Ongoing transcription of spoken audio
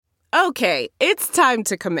Okay, it's time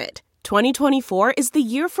to commit. 2024 is the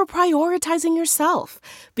year for prioritizing yourself.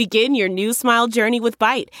 Begin your new smile journey with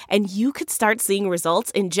Byte, and you could start seeing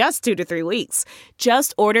results in just 2 to 3 weeks.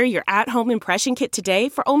 Just order your at-home impression kit today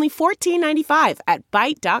for only $14.95 at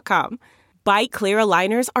Byte.com. Byte Clear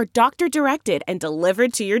aligners are doctor-directed and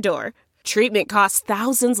delivered to your door. Treatment costs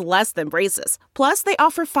thousands less than braces. Plus, they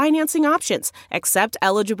offer financing options, accept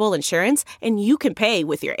eligible insurance, and you can pay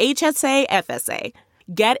with your HSA, FSA.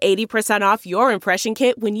 Get 80% off your impression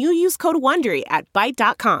kit when you use code WONDERY at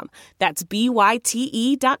Byte.com. That's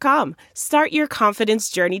BYTE.com. Start your confidence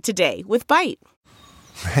journey today with Byte.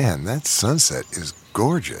 Man, that sunset is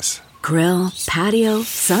gorgeous. Grill, patio,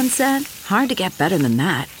 sunset. Hard to get better than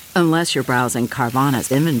that. Unless you're browsing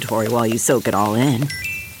Carvana's inventory while you soak it all in.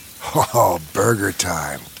 Oh, burger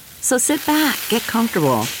time. So sit back, get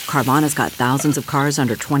comfortable. Carvana's got thousands of cars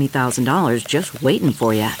under $20,000 just waiting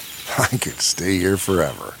for you. I could stay here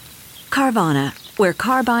forever. Carvana, where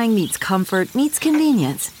car buying meets comfort meets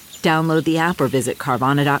convenience. Download the app or visit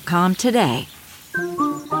Carvana.com today.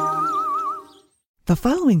 The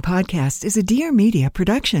following podcast is a Dear Media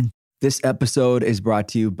production. This episode is brought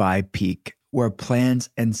to you by Peak, where plants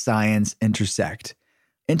and science intersect.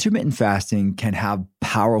 Intermittent fasting can have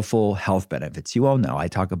powerful health benefits. You all know I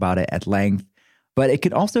talk about it at length, but it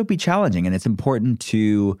can also be challenging, and it's important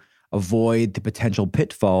to avoid the potential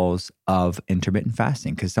pitfalls of intermittent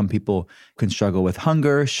fasting because some people can struggle with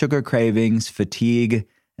hunger, sugar cravings, fatigue,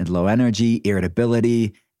 and low energy,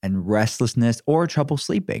 irritability, and restlessness, or trouble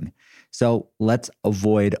sleeping. So let's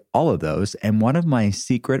avoid all of those. And one of my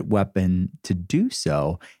secret weapons to do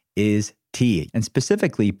so is tea. And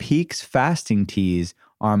specifically, Peak's fasting teas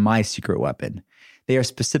are my secret weapon. They are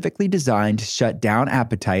specifically designed to shut down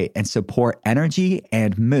appetite and support energy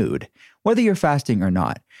and mood, whether you're fasting or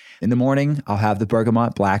not. In the morning, I'll have the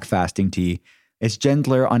Bergamot Black Fasting Tea. It's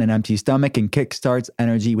gentler on an empty stomach and kickstarts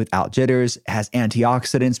energy without jitters. It has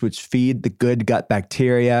antioxidants, which feed the good gut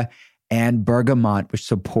bacteria, and bergamot, which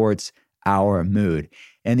supports our mood.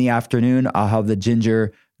 In the afternoon, I'll have the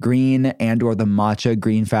ginger green and or the matcha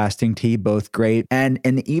green fasting tea, both great. And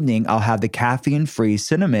in the evening, I'll have the caffeine-free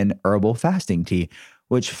cinnamon herbal fasting tea,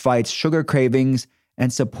 which fights sugar cravings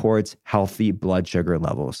and supports healthy blood sugar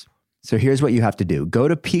levels. So here's what you have to do. Go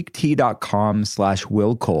to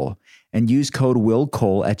peaktea.com/willcole and use code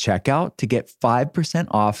willcole at checkout to get 5%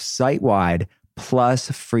 off site-wide plus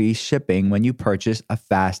free shipping when you purchase a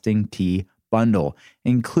fasting tea bundle,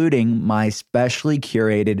 including my specially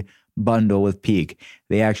curated bundle with Peak.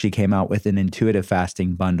 They actually came out with an intuitive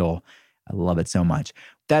fasting bundle. I love it so much.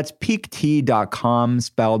 That's peaktea.com,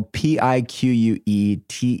 spelled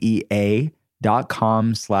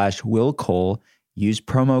PIQUETEA.com/willcole. Use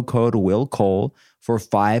promo code WillCole for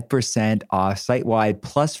 5% off site-wide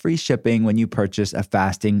plus free shipping when you purchase a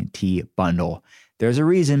fasting tea bundle. There's a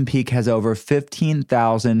reason Peak has over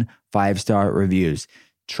 15,000 5-star reviews.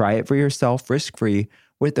 Try it for yourself risk-free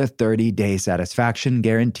with a 30-day satisfaction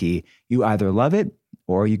guarantee. You either love it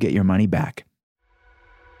or you get your money back.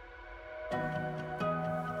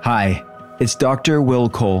 Hi, it's Dr. Will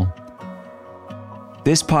Cole.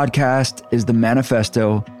 This podcast is the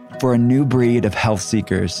manifesto for a new breed of health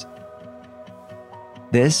seekers.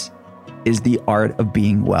 This is the art of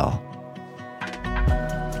being well.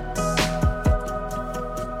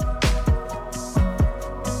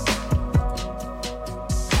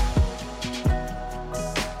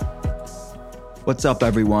 What's up,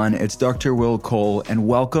 everyone? It's Dr. Will Cole, and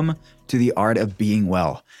welcome to the art of being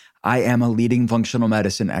well. I am a leading functional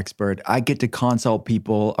medicine expert. I get to consult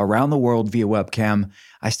people around the world via webcam.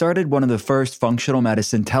 I started one of the first functional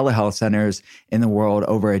medicine telehealth centers in the world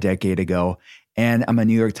over a decade ago, and I'm a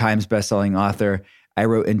New York Times bestselling author. I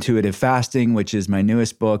wrote Intuitive Fasting, which is my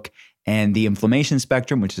newest book, and The Inflammation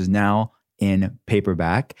Spectrum, which is now in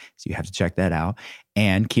paperback, so you have to check that out,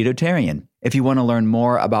 and Ketotarian. If you want to learn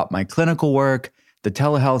more about my clinical work, the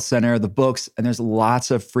telehealth center, the books, and there's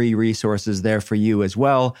lots of free resources there for you as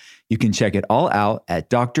well. You can check it all out at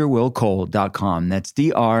drwillcole.com. That's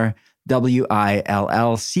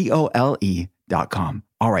drwillcole.com.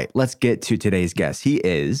 All right, let's get to today's guest. He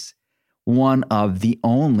is one of the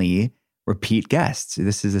only repeat guests.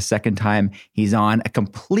 This is the second time he's on a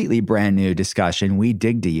completely brand new discussion. We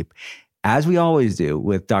dig deep, as we always do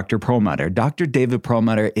with Dr. Perlmutter. Dr. David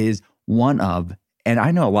Perlmutter is one of, and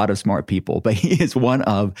I know a lot of smart people, but he is one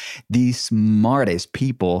of the smartest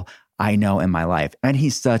people I know in my life. And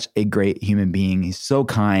he's such a great human being. He's so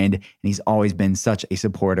kind, and he's always been such a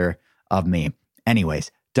supporter of me.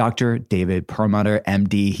 Anyways, Dr. David Perlmutter,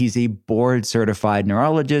 MD, he's a board-certified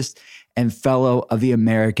neurologist and fellow of the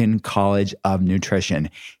American College of Nutrition.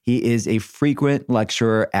 He is a frequent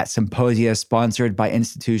lecturer at symposia sponsored by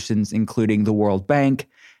institutions including the World Bank,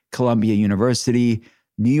 Columbia University,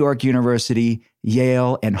 New York University,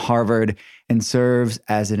 Yale, and Harvard, and serves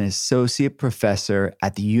as an associate professor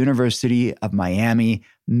at the University of Miami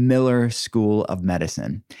Miller School of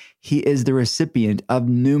Medicine. He is the recipient of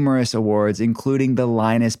numerous awards, including the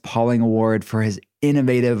Linus Pauling Award for his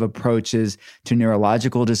innovative approaches to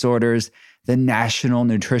neurological disorders, the National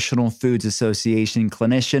Nutritional Foods Association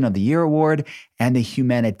Clinician of the Year Award, and the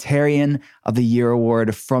Humanitarian of the Year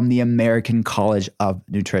Award from the American College of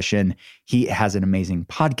Nutrition. He has an amazing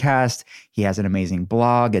podcast. He has an amazing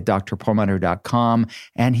blog at drperlmutter.com,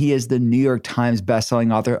 and he is the New York Times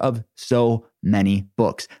bestselling author of so many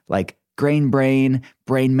books like Grain Brain,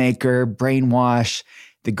 Brain Maker, Brainwash,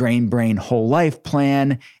 the Grain Brain Whole Life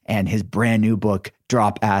Plan, and his brand new book,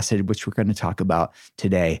 Drop Acid, which we're going to talk about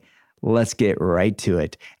today. Let's get right to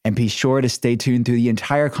it. And be sure to stay tuned through the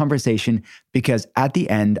entire conversation because at the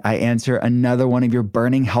end, I answer another one of your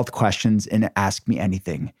burning health questions in Ask Me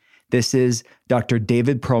Anything. This is Dr.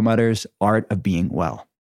 David Perlmutter's Art of Being Well.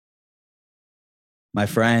 My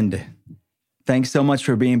friend, thanks so much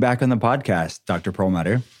for being back on the podcast, Dr.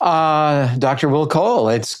 Perlmutter. Dr. Will Cole,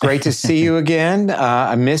 it's great to see you again.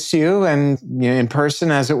 I miss you and in person,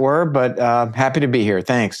 as it were, but happy to be here.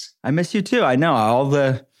 Thanks. I miss you too. I know all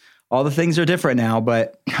the things are different now,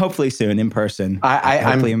 but hopefully soon in person.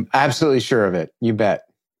 I'm absolutely sure of it. You bet.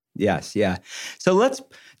 Yes, yeah. So let's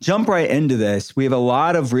jump right into this. We have a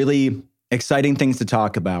lot of really exciting things to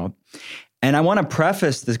talk about. And I want to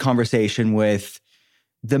preface this conversation with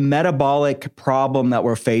the metabolic problem that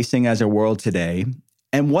we're facing as a world today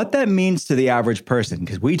and what that means to the average person.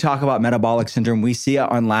 Because we talk about metabolic syndrome, we see it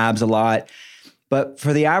on labs a lot. But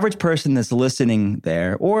for the average person that's listening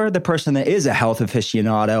there, or the person that is a health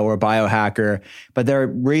aficionado or biohacker, but they're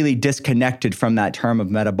really disconnected from that term of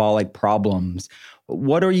metabolic problems,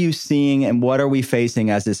 what are you seeing and what are we facing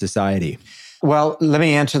as a society? Well, let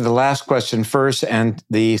me answer the last question first. And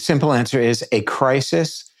the simple answer is a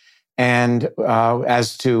crisis. And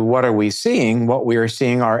as to what are we seeing, what we are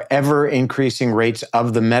seeing are ever increasing rates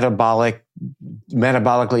of the metabolically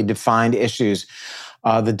defined issues.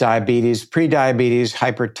 The diabetes, prediabetes,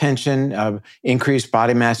 hypertension, increased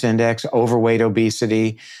body mass index, overweight,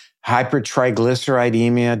 obesity,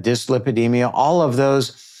 hypertriglyceridemia, dyslipidemia, all of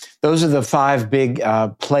those are the five big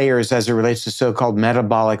players as it relates to so-called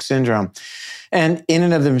metabolic syndrome. And in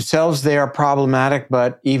and of themselves, they are problematic,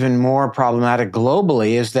 but even more problematic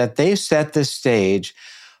globally is that they set the stage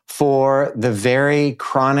for the very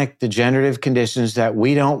chronic degenerative conditions that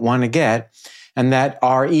we don't want to get, and that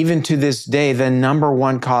are, even to this day, the number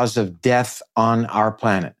one cause of death on our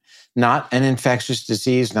planet. Not an infectious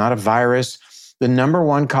disease, not a virus. The number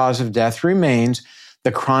one cause of death remains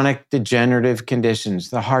the chronic degenerative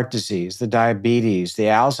conditions, the heart disease, the diabetes, the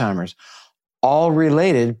Alzheimer's, all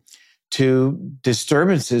related to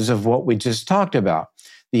disturbances of what we just talked about.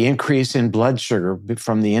 The increase in blood sugar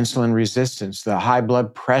from the insulin resistance, the high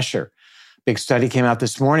blood pressure. Big study came out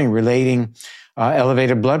this morning relating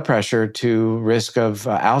elevated blood pressure to risk of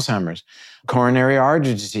Alzheimer's, coronary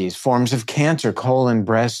artery disease, forms of cancer, colon,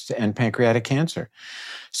 breast, and pancreatic cancer.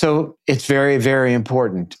 So it's very, very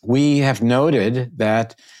important. We have noted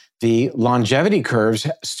that the longevity curves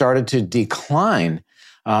started to decline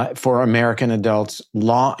for American adults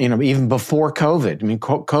even before COVID. I mean,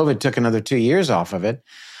 COVID took another 2 years off of it.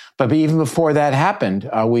 But even before that happened,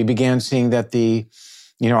 we began seeing that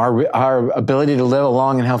our ability to live a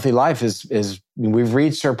long and healthy life is we've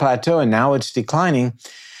reached our plateau and now it's declining,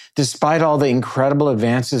 despite all the incredible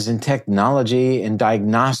advances in technology and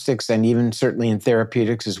diagnostics and even certainly in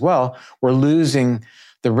therapeutics as well. We're losing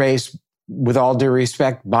the race, with all due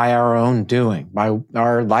respect, by our own doing, by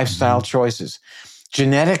our lifestyle choices.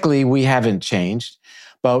 Genetically, we haven't changed,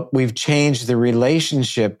 but we've changed the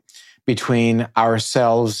relationship between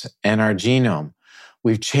ourselves and our genome.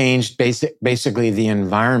 We've changed basically the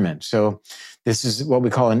environment. So this is what we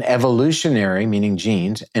call an evolutionary, meaning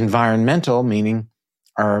genes, environmental, meaning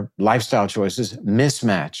our lifestyle choices,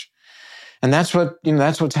 mismatch. And that's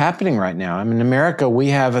what's happening right now. I mean, in America, we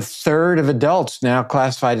have a third of adults now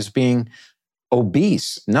classified as being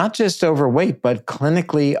obese, not just overweight, but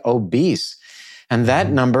clinically obese. And that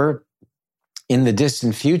number in the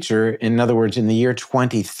distant future, in other words, in the year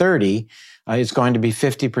 2030, is going to be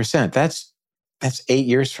 50%. That's 8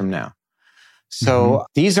 years from now. So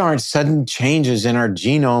these aren't sudden changes in our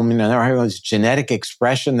genome, this genetic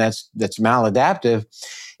expression that's maladaptive.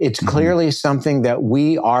 It's clearly something that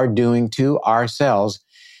we are doing to ourselves.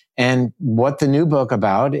 and what the new book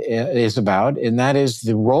is about, and that is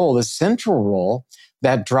the central role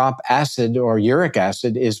that drop acid or uric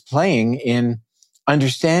acid is playing in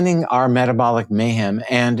understanding our metabolic mayhem,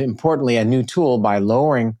 and importantly, a new tool by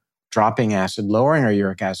dropping acid, lowering our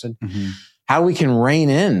uric acid, how we can rein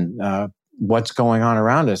in what's going on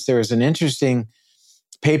around us. There was an interesting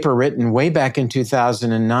paper written way back in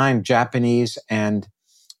 2009, Japanese and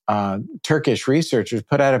Turkish researchers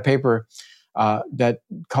put out a paper that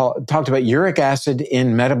talked about uric acid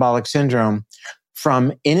in metabolic syndrome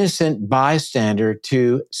from innocent bystander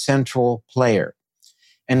to central player.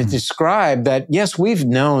 And it described that, yes, we've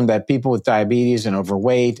known that people with diabetes and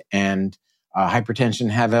overweight and hypertension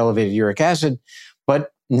have elevated uric acid,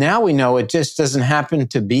 but now we know it just doesn't happen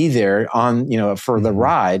to be there for the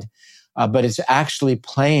ride, but it's actually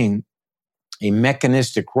playing a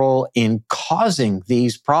mechanistic role in causing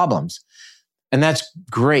these problems. And that's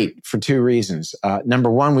great for two reasons. Number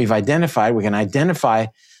one, we can identify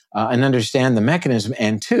and understand the mechanism.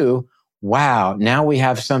 And two, wow, now we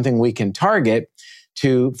have something we can target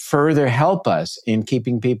to further help us in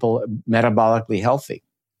keeping people metabolically healthy.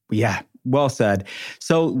 Yeah, well said.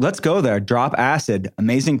 So let's go there. Drop Acid.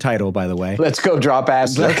 Amazing title, by the way. Let's go drop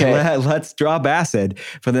acid. Okay. Let's drop acid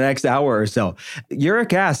for the next hour or so.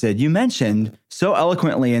 Uric acid, you mentioned so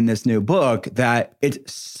eloquently in this new book that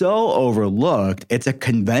it's so overlooked. It's a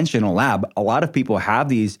conventional lab. A lot of people have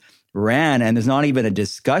these ran and there's not even a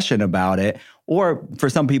discussion about it. Or for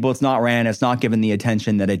some people, it's not ran. It's not given the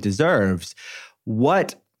attention that it deserves.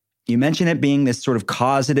 You mentioned it being this sort of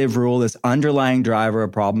causative rule, this underlying driver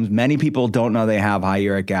of problems. Many people don't know they have high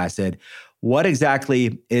uric acid. What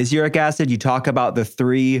exactly is uric acid? You talk about the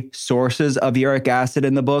 3 sources of uric acid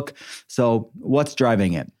in the book. So what's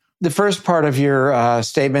driving it? The first part of your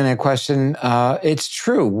statement and question, it's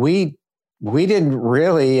true. We didn't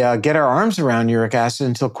really get our arms around uric acid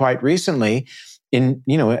until quite recently. In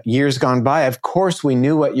years gone by, of course, we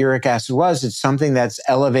knew what uric acid was. It's something that's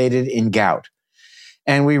elevated in gout.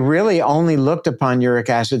 And we really only looked upon uric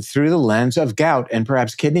acid through the lens of gout and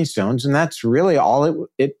perhaps kidney stones. And that's really all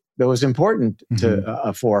it was important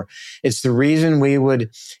for. It's the reason we would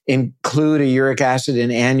include a uric acid in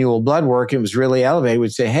annual blood work. It was really elevated.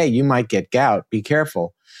 We'd say, hey, you might get gout. Be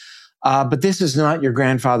careful. But this is not your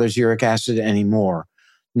grandfather's uric acid anymore.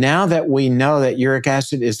 Now that we know that uric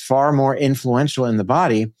acid is far more influential in the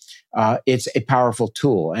body, it's a powerful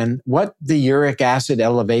tool. And what the uric acid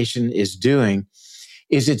elevation is doing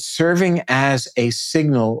is it's serving as a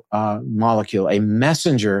signal molecule, a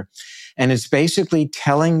messenger, and it's basically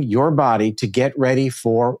telling your body to get ready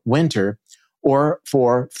for winter or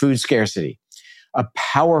for food scarcity, a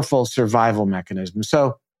powerful survival mechanism.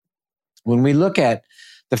 So when we look at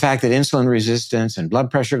the fact that insulin resistance and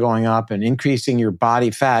blood pressure going up and increasing your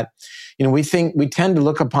body fat, we tend to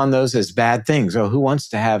look upon those as bad things. Oh, who wants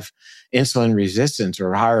to have insulin resistance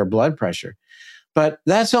or higher blood pressure? But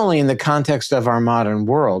that's only in the context of our modern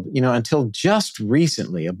world. Until just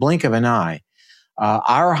recently, a blink of an eye,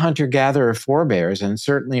 our hunter-gatherer forebears and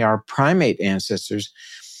certainly our primate ancestors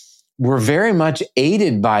were very much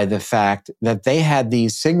aided by the fact that they had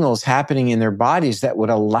these signals happening in their bodies that would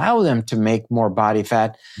allow them to make more body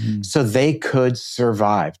fat so they could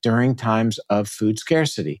survive during times of food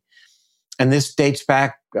scarcity. And this dates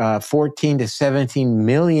back 14 to 17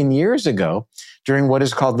 million years ago during what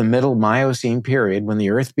is called the Middle Miocene period, when the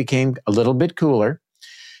Earth became a little bit cooler.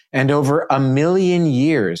 And over 1 million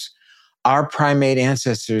years, our primate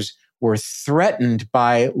ancestors were threatened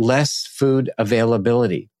by less food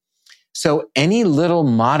availability. So any little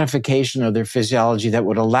modification of their physiology that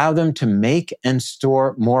would allow them to make and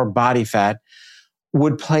store more body fat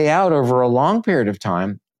would play out over a long period of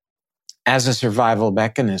time as a survival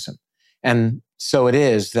mechanism. And so it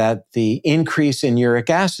is that the increase in uric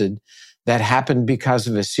acid that happened because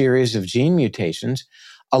of a series of gene mutations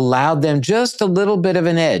allowed them just a little bit of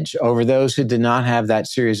an edge over those who did not have that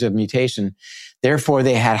series of mutation. Therefore,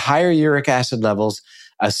 they had higher uric acid levels,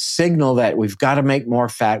 a signal that we've got to make more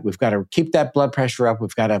fat. We've got to keep that blood pressure up.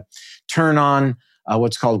 We've got to turn on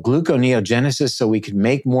what's called gluconeogenesis so we can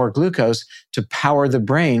make more glucose to power the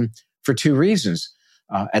brain for 2 reasons.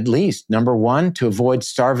 At least. Number 1, to avoid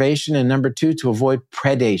starvation, and number 2, to avoid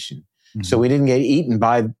predation. So we didn't get eaten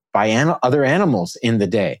by other animals in the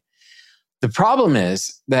day. The problem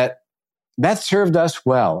is that served us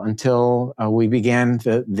well until we began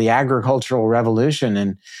the agricultural revolution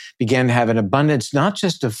and began to have an abundance, not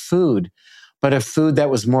just of food, but of food that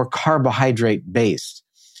was more carbohydrate based.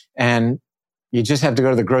 And you just have to go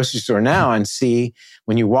to the grocery store now and see,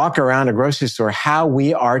 when you walk around a grocery store, how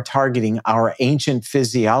we are targeting our ancient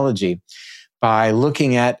physiology by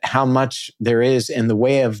looking at how much there is in the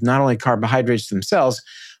way of not only carbohydrates themselves,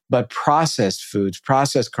 but processed foods,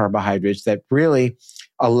 processed carbohydrates that really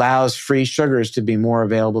allows free sugars to be more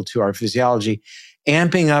available to our physiology,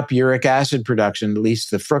 amping up uric acid production, at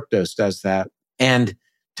least the fructose does that, and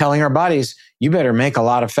telling our bodies, you better make a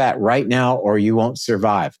lot of fat right now or you won't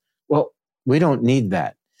survive. Well, we don't need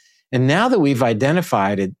that. And now that we've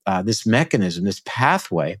identified this mechanism, this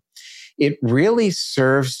pathway, it really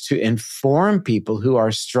serves to inform people who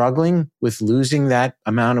are struggling with losing that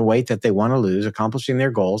amount of weight that they want to lose, accomplishing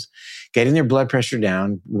their goals, getting their blood pressure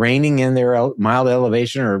down, reining in their mild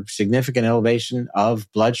elevation or significant elevation of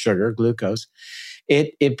blood sugar, glucose.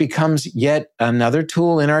 It becomes yet another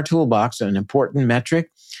tool in our toolbox, an important metric.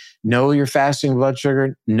 Know your fasting blood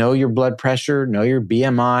sugar, know your blood pressure, know your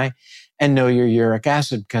BMI, and know your uric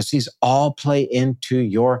acid, because these all play into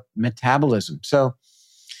your metabolism. So,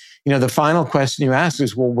 the final question you ask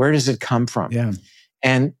is, well, where does it come from? Yeah.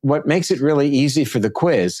 And what makes it really easy for the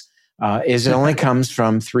quiz is it only comes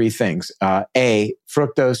from three things. A,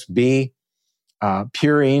 fructose. B,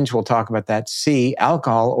 purines. We'll talk about that. C,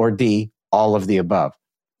 alcohol. Or D, all of the above.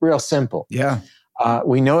 Real simple. Yeah.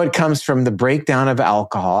 We know it comes from the breakdown of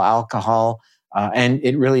alcohol, and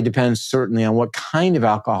it really depends certainly on what kind of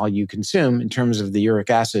alcohol you consume in terms of the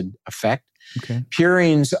uric acid effect. Okay.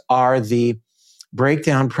 Purines are the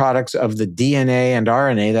breakdown products of the DNA and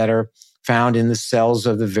RNA that are found in the cells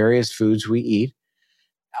of the various foods we eat.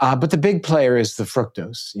 But the big player is the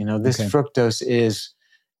fructose. This fructose is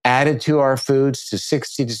added to our foods, to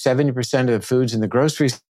 60 to 70% of the foods in the grocery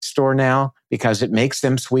store now, because it makes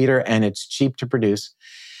them sweeter and it's cheap to produce.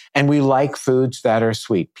 And we like foods that are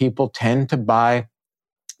sweet. People tend to buy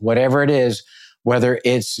whatever it is, whether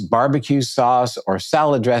it's barbecue sauce or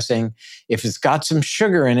salad dressing. If it's got some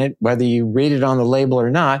sugar in it, whether you read it on the label or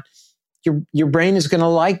not, your brain is going to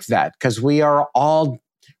like that, because we are all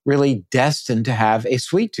really destined to have a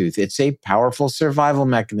sweet tooth. It's a powerful survival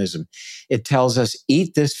mechanism. It tells us,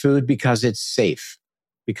 eat this food because it's safe,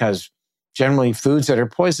 because generally foods that are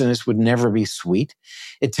poisonous would never be sweet.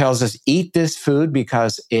 It tells us, eat this food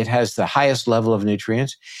because it has the highest level of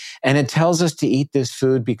nutrients. And it tells us to eat this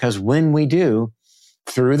food because when we do,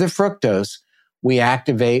 through the fructose, we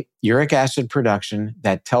activate uric acid production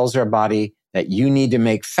that tells our body that you need to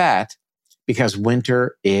make fat because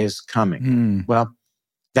winter is coming. Well,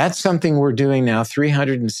 that's something we're doing now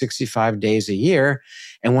 365 days a year.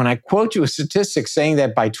 And when I quote you a statistic saying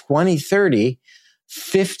that by 2030,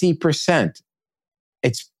 50%,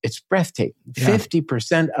 it's breathtaking. Yeah.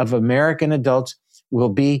 50% of American adults will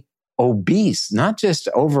be obese, not just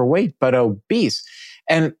overweight, but obese.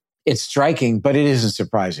 And it's striking, but it isn't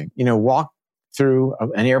surprising. Walk through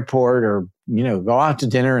an airport or, go out to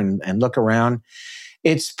dinner and look around.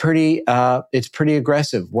 It's pretty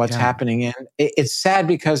aggressive what's happening. And it's sad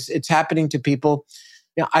because it's happening to people.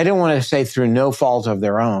 I don't want to say through no fault of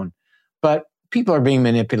their own, but people are being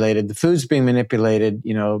manipulated. The food's being manipulated.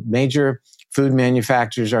 Major food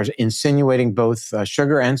manufacturers are insinuating both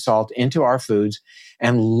sugar and salt into our foods,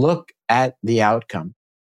 and look at the outcome.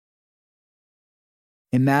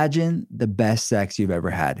 Imagine the best sex you've ever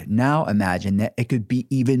had. Now imagine that it could be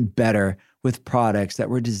even better with products that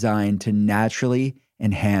were designed to naturally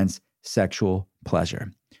enhance sexual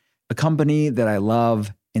pleasure. A company that I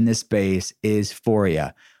love in this space is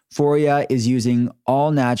Foria. Foria is using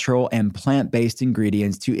all natural and plant-based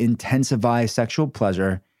ingredients to intensify sexual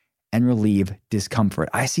pleasure and relieve discomfort.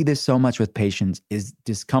 I see this so much with patients, is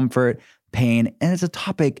discomfort, pain, and it's a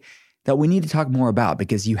topic that we need to talk more about,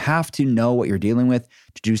 because you have to know what you're dealing with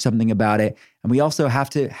to do something about it. And we also have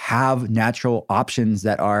to have natural options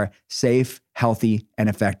that are safe, healthy, and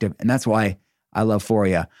effective. And that's why I love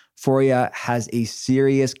Foria. Foria has a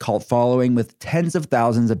serious cult following with tens of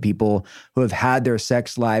thousands of people who have had their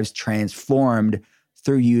sex lives transformed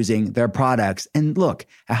through using their products. And look,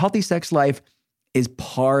 a healthy sex life is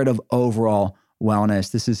part of overall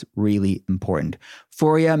wellness. This is really important.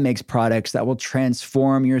 Foria makes products that will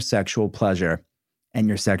transform your sexual pleasure and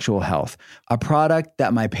your sexual health. A product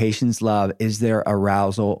that my patients love is their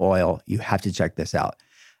arousal oil. You have to check this out.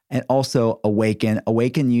 And also Awaken.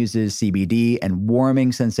 Awaken uses CBD and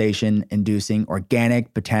warming sensation inducing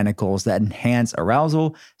organic botanicals that enhance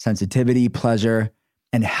arousal, sensitivity, pleasure,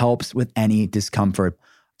 and helps with any discomfort.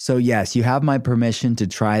 So yes, you have my permission to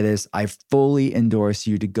try this. I fully endorse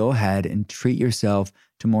you to go ahead and treat yourself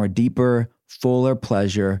to more deeper, fuller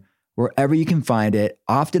pleasure wherever you can find it,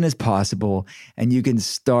 often as possible, and you can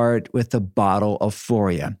start with a bottle of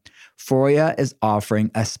Foria. Foria is offering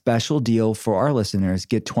a special deal for our listeners.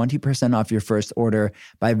 Get 20% off your first order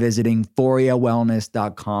by visiting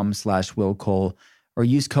foriawellness.com/Will Cole. or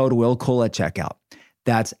use code WillCole at checkout.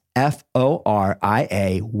 That's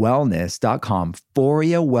FORIA wellness.com,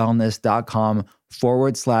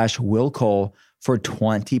 FORIAwellness.com/WillCole for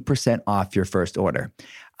 20% off your first order.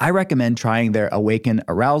 I recommend trying their Awaken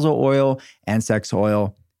Arousal Oil and Sex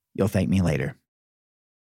Oil. You'll thank me later.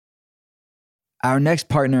 Our next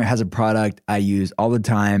partner has a product I use all the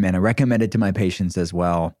time and I recommend it to my patients as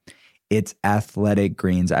well. It's Athletic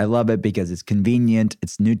Greens. I love it because it's convenient,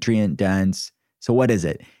 it's nutrient dense. So what is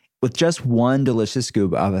it? With just one delicious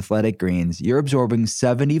scoop of Athletic Greens, you're absorbing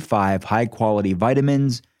 75 high-quality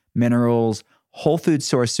vitamins, minerals, whole food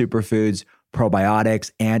source superfoods,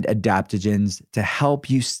 probiotics, and adaptogens to help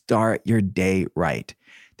you start your day right.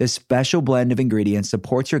 This special blend of ingredients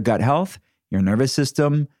supports your gut health, your nervous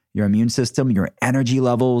system, your immune system, your energy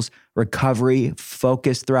levels, recovery,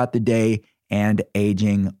 focus throughout the day, and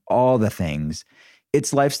aging, all the things.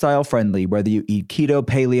 It's lifestyle friendly, whether you eat keto,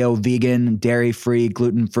 paleo, vegan, dairy-free,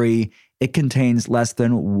 gluten-free. It contains less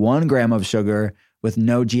than 1 gram of sugar with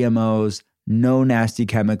no GMOs, no nasty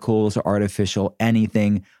chemicals or artificial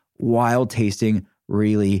anything, while tasting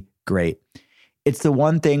really great. It's the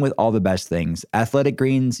one thing with all the best things. Athletic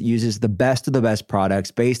Greens uses the best of the best products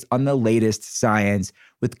based on the latest science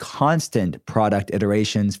with constant product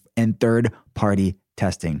iterations and third-party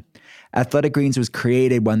testing. Athletic Greens was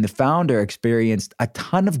created when the founder experienced a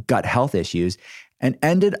ton of gut health issues and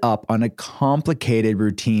ended up on a complicated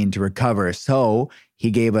routine to recover. So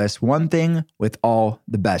he gave us one thing with all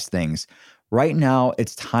the best things. Right now,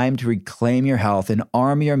 it's time to reclaim your health and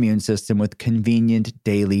arm your immune system with convenient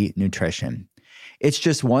daily nutrition. It's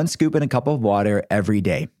just one scoop in a cup of water every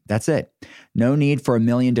day. That's it. No need for a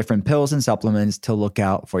million different pills and supplements to look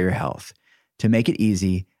out for your health. To make it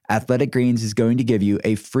easy, Athletic Greens is going to give you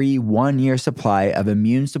a free 1-year supply of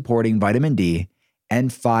immune-supporting vitamin D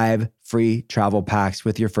and 5 free travel packs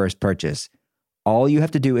with your first purchase. All you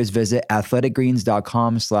have to do is visit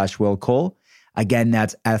athleticgreens.com/WillCole. Again,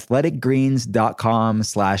 that's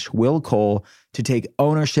athleticgreens.com/WillCole to take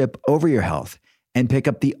ownership over your health and pick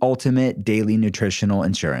up the ultimate daily nutritional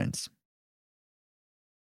insurance.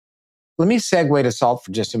 Let me segue to salt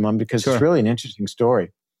for just a moment because It's really an interesting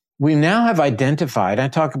story. We now have identified, I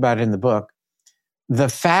talk about it in the book, the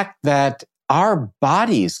fact that our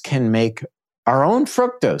bodies can make our own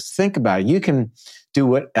fructose. Think about it. You can do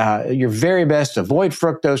what your very best, avoid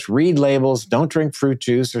fructose, read labels, don't drink fruit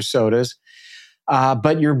juice or sodas.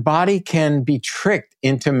 But your body can be tricked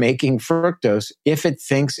into making fructose if it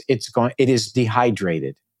thinks it is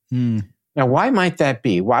dehydrated. Now, why might that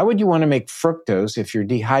be? Why would you want to make fructose if you're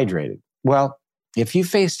dehydrated? Well, if you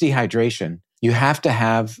face dehydration, you have to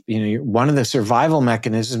have, one of the survival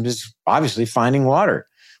mechanisms is obviously finding water.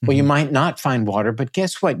 Well, you might not find water, but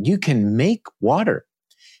guess what? You can make water.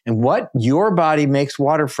 And what your body makes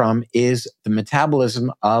water from is the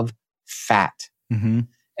metabolism of fat.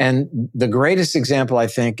 And the greatest example, I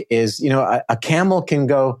think, is, a camel can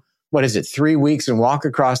go, 3 weeks and walk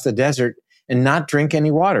across the desert and not drink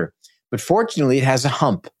any water. But fortunately, it has a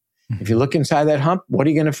hump. If you look inside that hump, what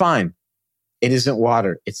are you going to find? It isn't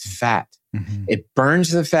water, it's fat. It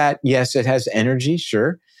burns the fat. Yes, it has energy,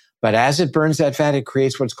 sure. But as it burns that fat, it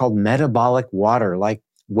creates what's called metabolic water. Like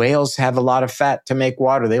whales have a lot of fat to make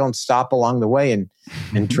water. They don't stop along the way and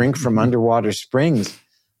drink from underwater springs.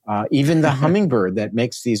 Even the hummingbird that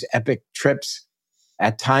makes these epic trips,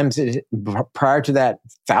 at times prior to that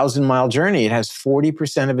 1,000-mile journey, it has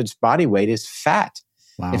 40% of its body weight is fat.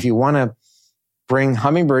 Wow. If you want to bring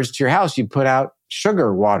hummingbirds to your house, you put out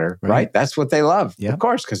sugar water, right? That's what they love, of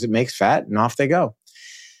course, because it makes fat and off they go.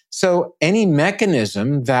 So any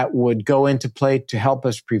mechanism that would go into play to help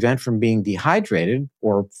us prevent from being dehydrated,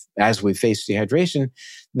 or as we face dehydration,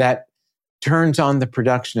 that turns on the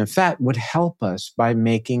production of fat would help us by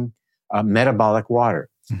making metabolic water.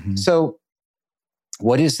 So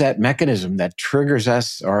what is that mechanism that triggers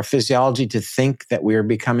us, our physiology, to think that we are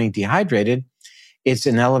becoming dehydrated? It's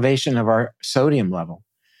an elevation of our sodium level.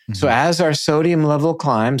 So as our sodium level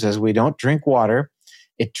climbs, as we don't drink water,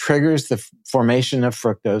 it triggers the formation of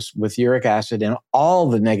fructose with uric acid and all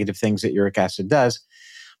the negative things that uric acid does.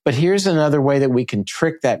 But here's another way that we can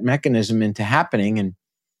trick that mechanism into happening and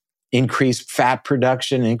increase fat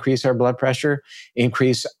production, increase our blood pressure,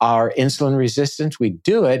 increase our insulin resistance. We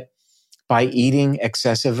do it by eating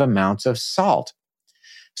excessive amounts of salt.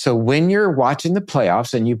 So when you're watching the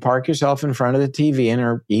playoffs and you park yourself in front of the TV and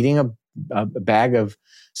are eating a bag of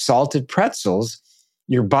salted pretzels,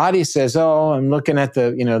 your body says, "Oh, I'm looking at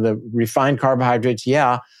the refined carbohydrates.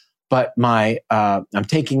 Yeah, but I'm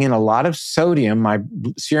taking in a lot of sodium. My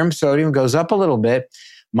serum sodium goes up a little bit.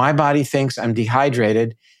 My body thinks I'm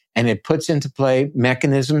dehydrated, and it puts into play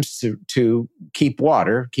mechanisms to keep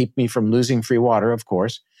me from losing free water, of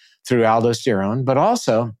course, through aldosterone, but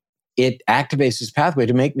also it activates this pathway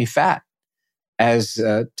to make me fat,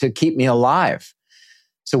 to keep me alive.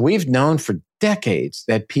 So we've known for decades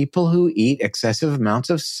that people who eat excessive amounts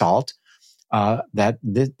of salt, that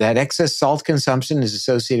excess salt consumption is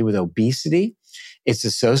associated with obesity. It's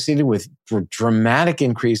associated with dramatic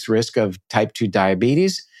increased risk of type 2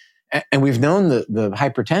 diabetes. And we've known the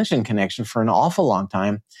hypertension connection for an awful long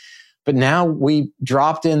time. But now we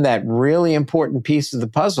dropped in that really important piece of the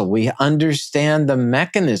puzzle. We understand the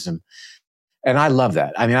mechanism. And I love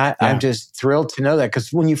that. I mean, I'm just thrilled to know that,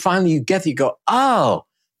 because when you finally get it, you go, oh,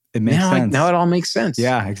 it makes sense. Now it all makes sense.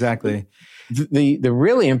 Yeah, exactly. The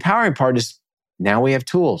really empowering part is now we have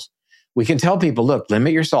tools. We can tell people, look,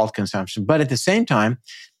 limit your salt consumption, but at the same time,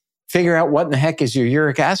 figure out what in the heck is your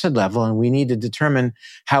uric acid level, and we need to determine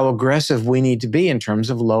how aggressive we need to be in terms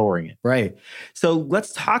of lowering it. Right. So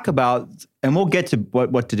let's talk about, and we'll get to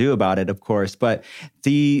what to do about it, of course, but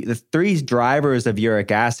the three drivers of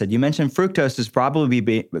uric acid, you mentioned fructose is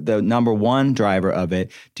probably the number one driver of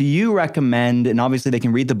it. Do you recommend, and obviously they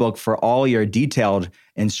can read the book for all your detailed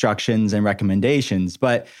instructions and recommendations,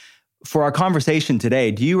 but for our conversation today,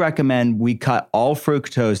 do you recommend we cut all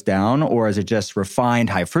fructose down, or is it just refined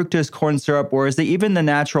high fructose corn syrup, or is it even the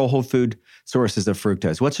natural whole food sources of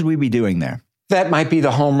fructose? What should we be doing there? That might be the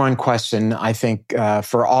home run question, I think,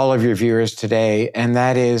 for all of your viewers today, and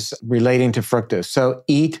that is relating to fructose. So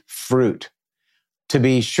eat fruit. To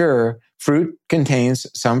be sure, fruit contains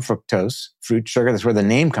some fructose, fruit sugar. That's where the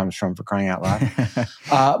name comes from, for crying out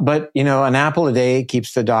loud. But, an apple a day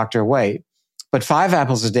keeps the doctor away. But 5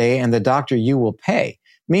 apples a day and the doctor you will pay,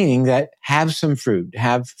 meaning that have some fruit,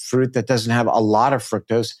 have fruit that doesn't have a lot of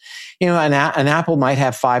fructose. An apple might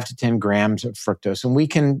have 5 to 10 grams of fructose, and we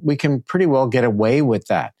can pretty well get away with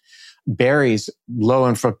that. Berries, low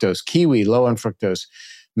in fructose. Kiwi, low in fructose.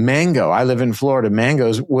 Mango, I live in Florida.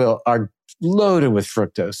 Mangoes are loaded with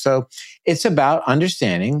fructose. So it's about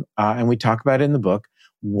understanding, and we talk about it in the book,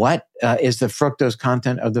 what is the fructose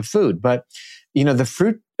content of the food. But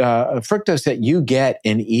the fructose that you get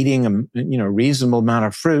in eating a reasonable amount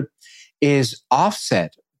of fruit is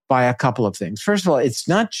offset by a couple of things. First of all, it's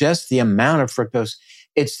not just the amount of fructose,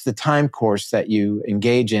 it's the time course that you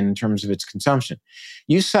engage in terms of its consumption.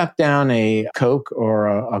 You suck down a Coke or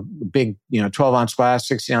a big 12-ounce glass,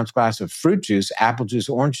 16-ounce glass of fruit juice, apple juice,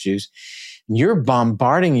 orange juice, and you're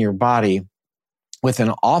bombarding your body with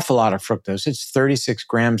an awful lot of fructose. It's 36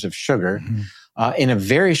 grams of sugar. Mm-hmm. In a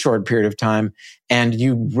very short period of time, and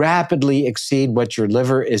you rapidly exceed what your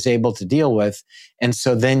liver is able to deal with. And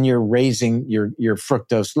so then you're raising your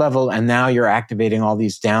fructose level, and now you're activating all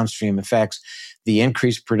these downstream effects, the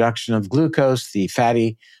increased production of glucose, the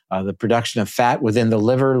production of fat within the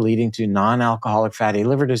liver, leading to non-alcoholic fatty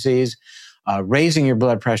liver disease, raising your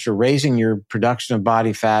blood pressure, raising your production of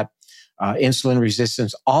body fat, insulin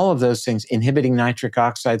resistance, all of those things, inhibiting nitric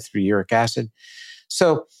oxide through uric acid.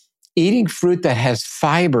 So eating fruit that has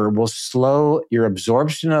fiber will slow your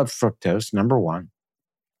absorption of fructose, number one.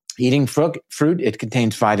 Eating fruit, it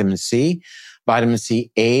contains vitamin C. Vitamin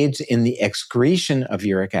C aids in the excretion of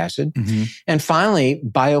uric acid. Mm-hmm. And finally,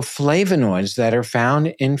 bioflavonoids that are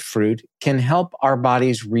found in fruit can help our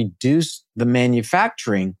bodies reduce the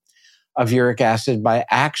manufacturing of uric acid by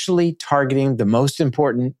actually targeting one of the most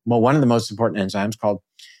important enzymes called,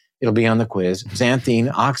 it'll be on the quiz,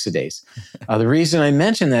 xanthine oxidase. The reason I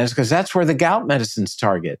mention that is because that's where the gout medicines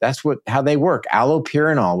target. That's how they work.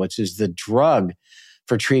 Allopurinol, which is the drug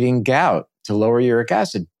for treating gout to lower uric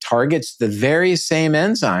acid, targets the very same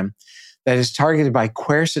enzyme that is targeted by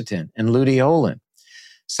quercetin and luteolin.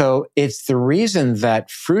 So it's the reason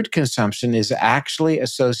that fruit consumption is actually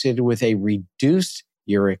associated with a reduced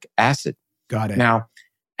uric acid. Got it. Now,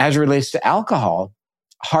 as it relates to alcohol,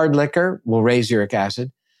 hard liquor will raise uric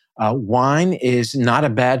acid. Wine is not a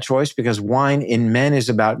bad choice because wine in men is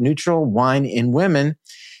about neutral. Wine in women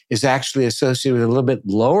is actually associated with a little bit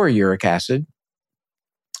lower uric acid.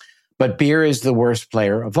 But beer is the worst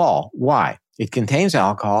player of all. Why? It contains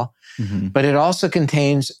alcohol, but it also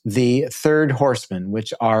contains the third horseman,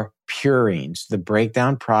 which are purines, the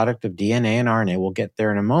breakdown product of DNA and RNA. We'll get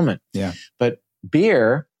there in a moment. Yeah. But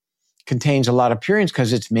beer contains a lot of purines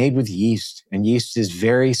because it's made with yeast, and yeast is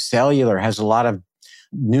very cellular, has a lot of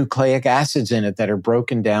nucleic acids in it that are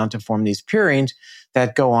broken down to form these purines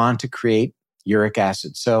that go on to create uric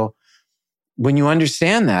acid. So when you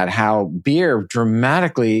understand that, how beer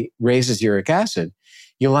dramatically raises uric acid,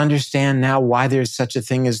 you'll understand now why there's such a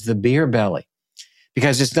thing as the beer belly.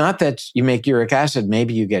 Because it's not that you make uric acid,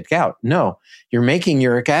 maybe you get gout. No, you're making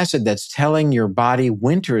uric acid that's telling your body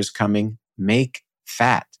winter is coming, make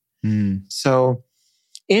fat. So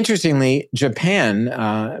interestingly,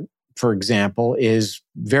 Japan, for example, is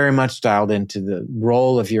very much dialed into the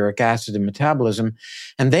role of uric acid in metabolism.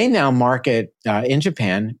 And they now market in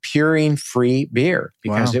Japan purine-free beer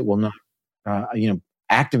because it will not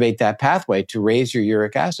activate that pathway to raise your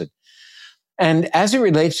uric acid. And as it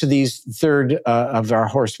relates to these third of our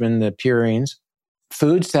horsemen, the purines,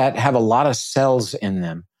 foods that have a lot of cells in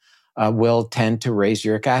them will tend to raise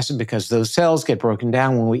uric acid because those cells get broken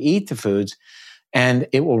down when we eat the foods, and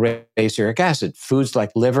it will raise uric acid. Foods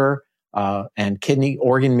like liver and kidney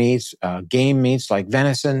organ meats, game meats like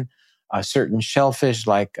venison, certain shellfish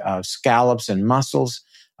like scallops and mussels,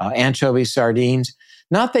 anchovies, sardines.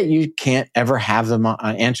 Not that you can't ever have them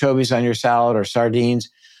anchovies on your salad or sardines,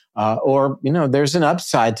 there's an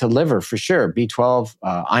upside to liver for sure, B12,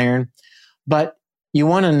 iron, but you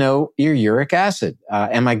want to know your uric acid.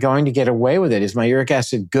 Am I going to get away with it? Is my uric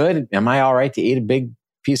acid good? Am I all right to eat a big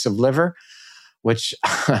piece of liver? Which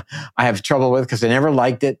I have trouble with because I never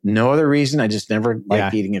liked it. No other reason. I just never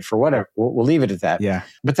liked eating it for whatever. We'll leave it at that. Yeah.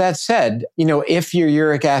 But that said, if your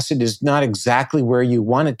uric acid is not exactly where you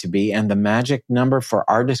want it to be, and the magic number for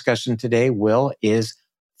our discussion today, Will, is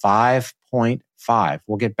 5.5.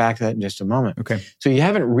 We'll get back to that in just a moment. Okay. So you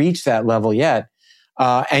haven't reached that level yet,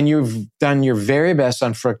 and you've done your very best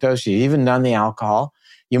on fructose. You've even done the alcohol.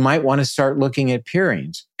 You might want to start looking at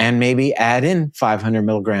purines and maybe add in 500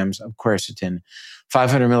 milligrams of quercetin,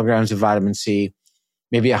 500 milligrams of vitamin C,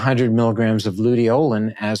 maybe 100 milligrams of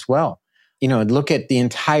luteolin as well. Look at the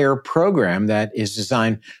entire program that is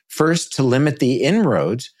designed first to limit the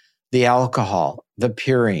inroads, the alcohol, the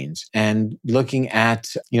purines, and looking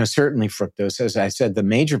at, certainly fructose, as I said, the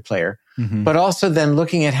major player, but also then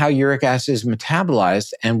looking at how uric acid is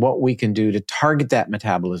metabolized and what we can do to target that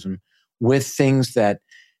metabolism with things that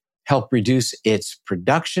help reduce its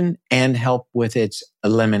production and help with its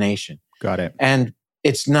elimination. Got it. And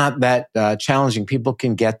it's not that challenging. People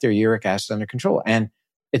can get their uric acid under control. And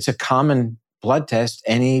it's a common blood test.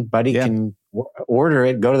 Anybody can order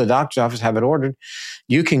it, go to the doctor's office, have it ordered.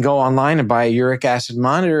 You can go online and buy a uric acid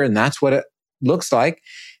monitor, and that's what it looks like.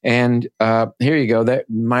 And here you go. That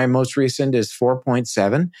my most recent is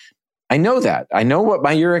 4.7. I know that. I know what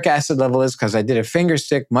my uric acid level is because I did a finger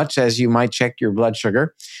stick, much as you might check your blood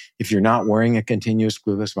sugar if you're not wearing a continuous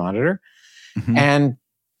glucose monitor. And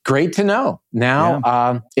great to know.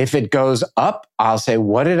 Now, if it goes up, I'll say,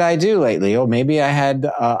 what did I do lately? Oh, maybe I had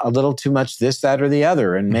a little too much this, that, or the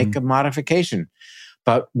other, and make a modification.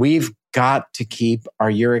 But we've got to keep our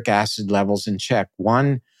uric acid levels in check.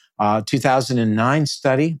 One 2009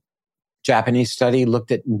 study, Japanese study,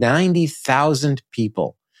 looked at 90,000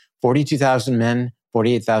 people. 42,000 men,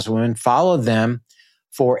 48,000 women, followed them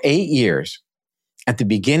for 8 years. At the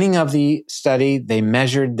beginning of the study, they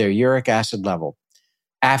measured their uric acid level.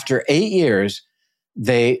 After 8 years,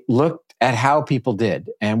 they looked at how people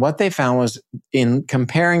did. And what they found was in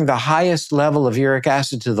comparing the highest level of uric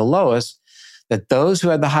acid to the lowest, that those who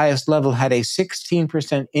had the highest level had a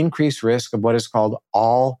 16% increased risk of what is called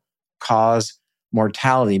all-cause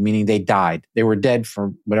mortality, meaning they died. They were dead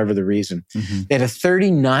for whatever the reason. They had a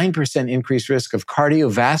 39% increased risk of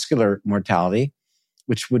cardiovascular mortality,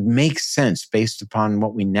 which would make sense based upon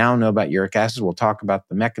what we now know about uric acid. We'll talk about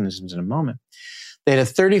the mechanisms in a moment. They had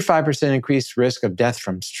a 35% increased risk of death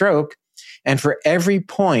from stroke. And for every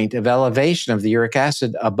point of elevation of the uric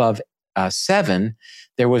acid above 7,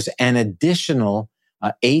 there was an additional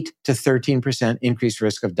 8 to 13% increased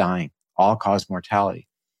risk of dying, all-cause mortality.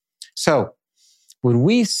 So when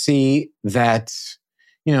we see that,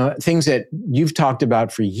 things that you've talked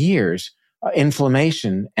about for years,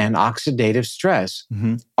 inflammation and oxidative stress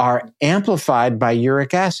are amplified by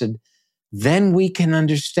uric acid, then we can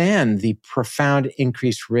understand the profound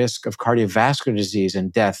increased risk of cardiovascular disease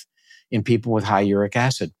and death in people with high uric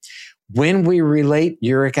acid. When we relate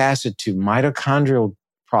uric acid to mitochondrial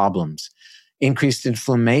problems, increased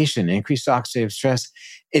inflammation, increased oxidative stress,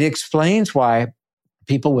 it explains why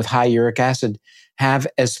people with high uric acid have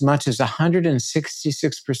as much as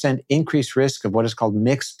 166% increased risk of what is called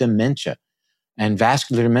mixed dementia and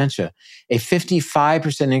vascular dementia, a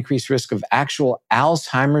 55% increased risk of actual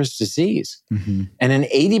Alzheimer's disease, and an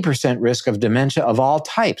 80% risk of dementia of all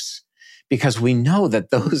types, because we know that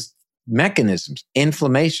those mechanisms,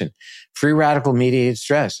 inflammation, free radical mediated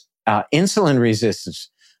stress, insulin resistance,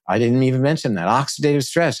 I didn't even mention that, oxidative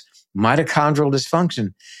stress, mitochondrial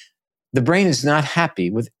dysfunction, the brain is not happy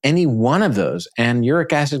with any one of those, and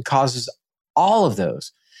uric acid causes all of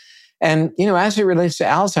those. And, as it relates to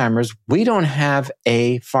Alzheimer's, we don't have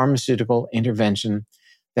a pharmaceutical intervention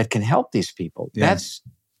that can help these people. Yeah.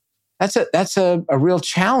 That's a real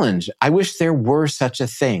challenge. I wish there were such a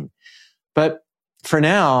thing. But for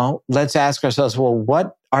now, let's ask ourselves, well,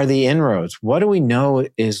 what are the inroads? What do we know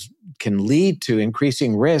can lead to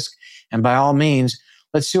increasing risk? And by all means,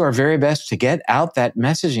 let's do our very best to get out that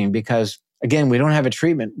messaging because, again, we don't have a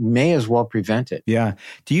treatment. We may as well prevent it. Yeah.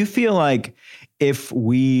 Do you feel like if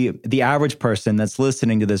the average person that's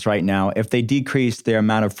listening to this right now, if they decrease their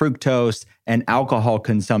amount of fructose and alcohol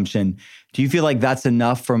consumption, do you feel like that's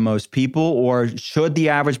enough for most people? Or should the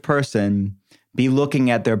average person be looking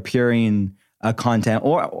at their purine content?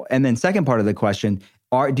 And then second part of the question,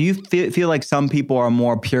 do you feel like some people are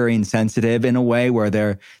more purine sensitive in a way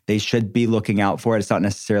where they should be looking out for it? It's not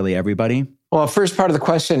necessarily everybody. Well, first part of the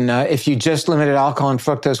question, if you just limited alcohol and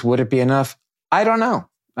fructose, would it be enough? I don't know.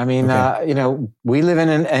 I mean, okay. We live in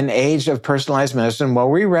an age of personalized medicine. Well,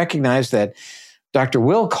 we recognize that Dr.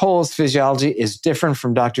 Will Cole's physiology is different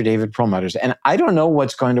from Dr. David Perlmutter's. And I don't know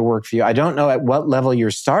what's going to work for you. I don't know at what level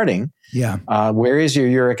you're starting. Yeah. Where is your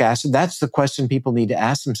uric acid? That's the question people need to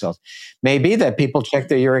ask themselves. Maybe that people check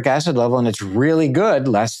their uric acid level and it's really good,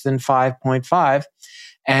 less than 5.5.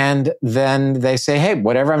 And then they say, hey,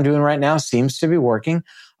 whatever I'm doing right now seems to be working.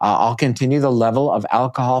 I'll continue the level of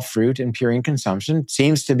alcohol, fruit, and purine consumption.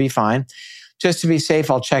 Seems to be fine. Just to be safe,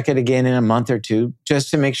 I'll check it again in a month or two just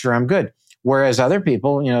to make sure I'm good. Whereas other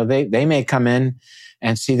people, they may come in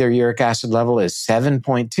and see their uric acid level is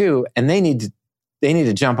 7.2 and they need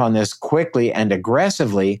to jump on this quickly and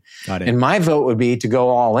aggressively. Got it. And my vote would be to go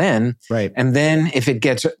all in. Right. And then if it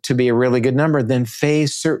gets to be a really good number, then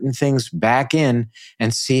phase certain things back in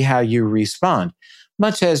and see how you respond.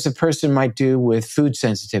 Much as a person might do with food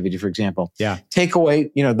sensitivity, for example. Yeah. Take away,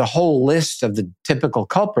 the whole list of the typical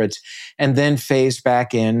culprits and then phase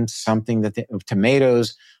back in something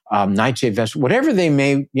tomatoes, nightshade vegetables, whatever they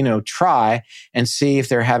may, try and see if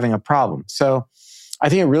they're having a problem. So I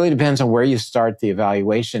think it really depends on where you start the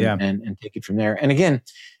evaluation and take it from there. And again,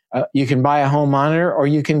 you can buy a home monitor or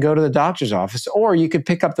you can go to the doctor's office or you could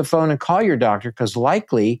pick up the phone and call your doctor because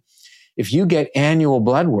likely if you get annual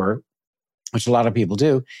blood work, which a lot of people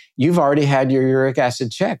do, you've already had your uric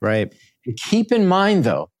acid checked. Right. And keep in mind,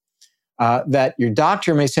 though, that your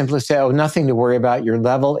doctor may simply say, oh, nothing to worry about. Your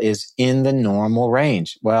level is in the normal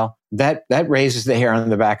range. Well, that raises the hair on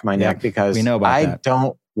the back of my neck because we know about I that.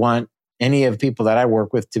 don't want any of the people that I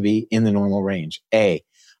work with to be in the normal range. I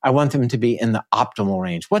want them to be in the optimal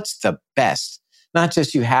range. What's the best? Not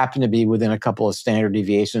just you happen to be within a couple of standard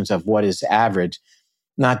deviations of what is average,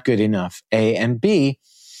 not good enough. A, and B,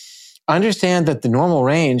 understand that the normal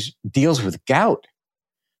range deals with gout.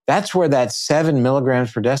 That's where that 7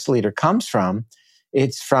 milligrams per deciliter comes from.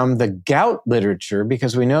 It's from the gout literature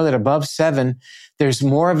because we know that above 7, there's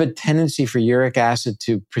more of a tendency for uric acid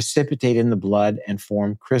to precipitate in the blood and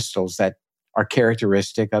form crystals that are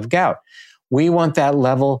characteristic of gout. We want that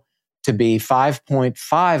level to be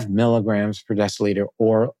 5.5 milligrams per deciliter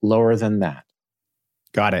or lower than that.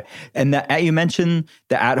 Got it. And you mentioned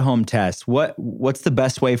the at-home test. What's the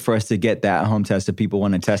best way for us to get that at-home test if people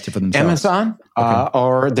want to test it for themselves? Amazon, Okay.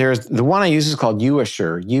 or there's the one I use is called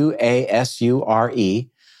UAssure, UASURE.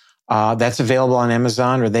 That's available on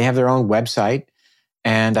Amazon, or they have their own website.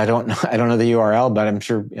 And I don't know the URL, but I'm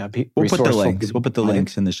sure we'll put the links. We'll put the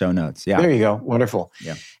links in the show notes. Yeah. There you go. Wonderful.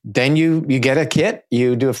 Yeah. Then you get a kit.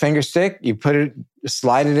 You do a finger stick. You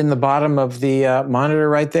slide it in the bottom of the monitor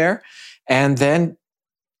right there, and then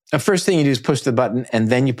the first thing you do is push the button, and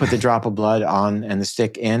then you put the drop of blood on and the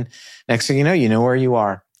stick in. Next thing you know where you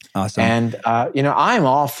are. Awesome. And, I'm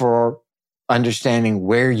all for understanding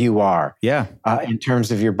where you are in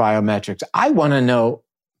terms of your biometrics. I want to know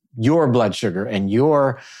your blood sugar and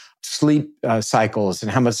your sleep cycles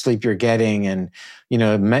and how much sleep you're getting and,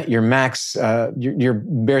 your max, your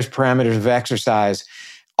various parameters of exercise.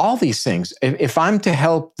 All these things. If I'm to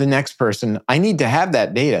help the next person, I need to have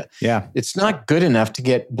that data. Yeah. It's not good enough to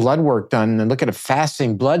get blood work done and look at a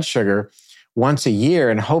fasting blood sugar once a year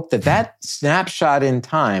and hope that snapshot in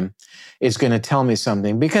time is going to tell me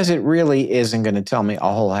something, because it really isn't going to tell me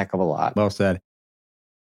a whole heck of a lot. Well said.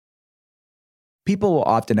 People will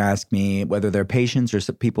often ask me, whether they're patients or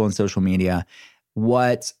people in social media,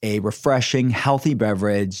 what's a refreshing, healthy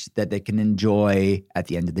beverage that they can enjoy at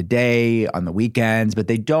the end of the day, on the weekends, but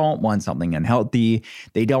they don't want something unhealthy.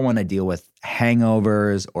 They don't want to deal with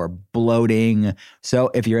hangovers or bloating.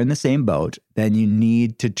 So if you're in the same boat, then you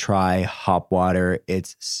need to try hop water.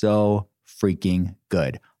 It's so freaking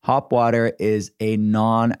good. Hop water is a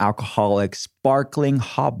non-alcoholic, sparkling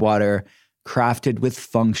hop water crafted with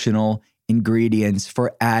functional ingredients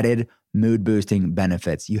for added mood-boosting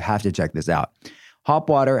benefits. You have to check this out. Hop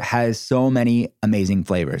water has so many amazing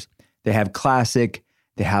flavors. They have classic,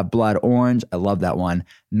 they have blood orange. I love that one.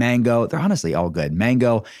 Mango. They're honestly all good.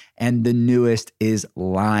 Mango. And the newest is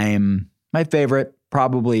lime. My favorite,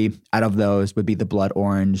 probably out of those, would be the blood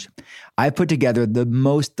orange. I put together the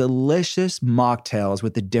most delicious mocktails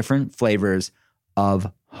with the different flavors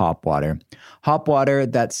of hop water. Hop water,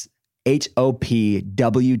 that's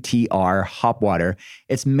HOPWTR, hop water.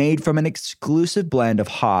 It's made from an exclusive blend of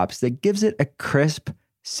hops that gives it a crisp,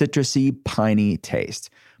 citrusy, piney taste.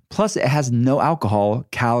 Plus, it has no alcohol,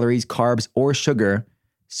 calories, carbs, or sugar,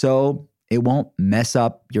 so it won't mess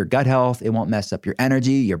up your gut health. It won't mess up your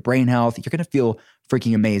energy, your brain health. You're going to feel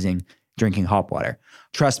freaking amazing drinking hop water.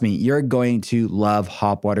 Trust me, you're going to love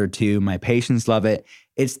hop water too. My patients love it.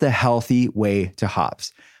 It's the healthy way to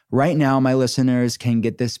hops. Right now, my listeners can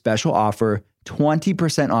get this special offer,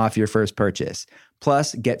 20% off your first purchase.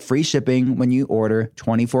 Plus, get free shipping when you order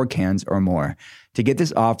 24 cans or more. To get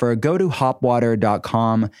this offer, go to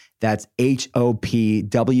hopwater.com. That's HOPWTR.com.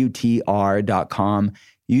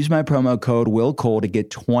 Use my promo code WillCole to get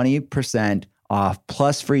 20% off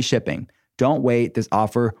plus free shipping. Don't wait. This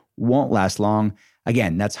offer won't last long.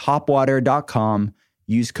 Again, that's hopwater.com.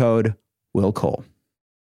 Use code WillCole.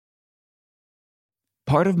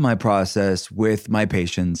 Part of my process with my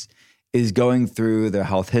patients is going through their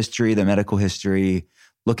health history, their medical history,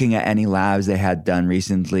 looking at any labs they had done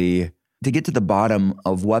recently to get to the bottom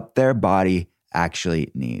of what their body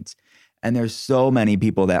actually needs. And there's so many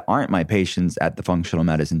people that aren't my patients at the Functional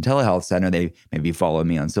Medicine Telehealth Center. They maybe follow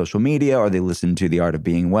me on social media or they listen to The Art of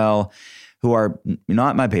Being Well, who are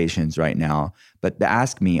not my patients right now, but they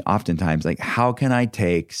ask me oftentimes, like, how can I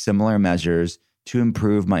take similar measures to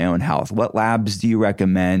improve my own health? What labs do you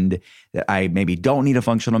recommend that I maybe don't need a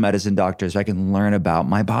functional medicine doctor so I can learn about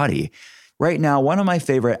my body? Right now, one of my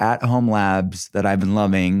favorite at-home labs that I've been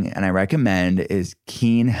loving and I recommend is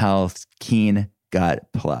Keen Health's Keen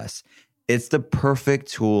Gut Plus. It's the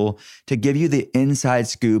perfect tool to give you the inside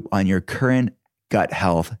scoop on your current gut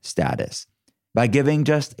health status. By giving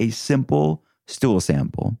just a simple stool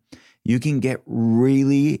sample, you can get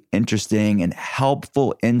really interesting and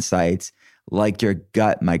helpful insights like your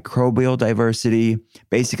gut microbial diversity,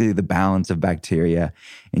 basically the balance of bacteria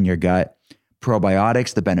in your gut,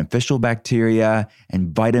 probiotics, the beneficial bacteria,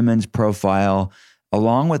 and vitamins profile,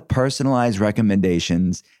 along with personalized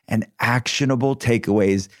recommendations and actionable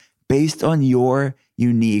takeaways based on your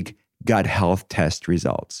unique gut health test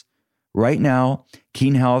results. Right now,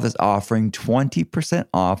 Keen Health is offering 20%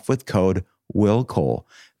 off with code WillCole.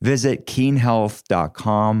 Visit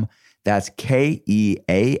keenhealth.com. That's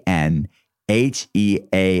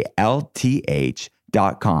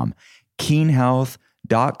KEANHEALTH.com.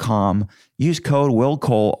 Keenhealth.com. Use code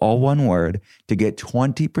WillCole, all one word, to get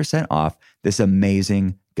 20% off this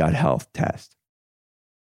amazing gut health test.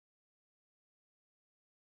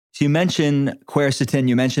 So you mentioned quercetin,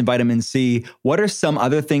 you mentioned vitamin C. What are some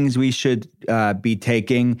other things we should be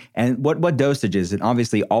taking, and what dosages? And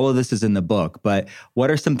obviously, all of this is in the book, but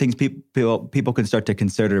what are some things people can start to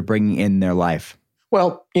consider bringing in their life?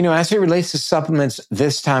 Well, as it relates to supplements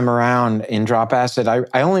this time around in Drop Acid,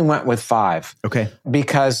 I only went with 5. Okay.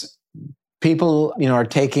 Because people, are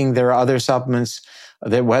taking their other supplements,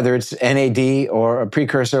 that whether it's NAD or a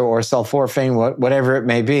precursor or sulforaphane, whatever it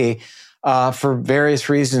may be, for various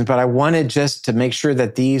reasons. But I wanted just to make sure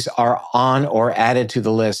that these are on or added to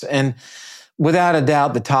the list. And without a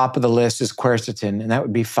doubt, the top of the list is quercetin, and that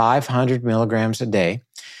would be 500 milligrams a day.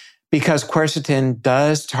 Because quercetin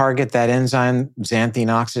does target that enzyme xanthine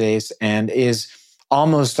oxidase and is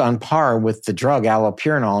almost on par with the drug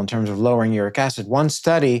allopurinol in terms of lowering uric acid. One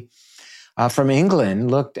study from England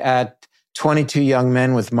looked at 22 young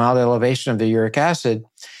men with mild elevation of their uric acid,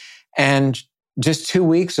 and just 2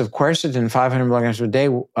 weeks of quercetin, 500 milligrams a day,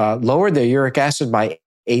 lowered their uric acid by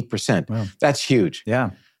 8%. Wow. That's huge.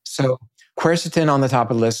 Yeah. So quercetin on the top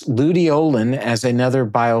of the list, luteolin as another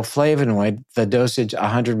bioflavonoid, the dosage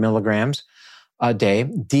 100 milligrams a day.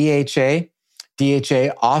 DHA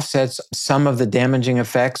offsets some of the damaging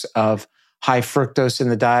effects of high fructose in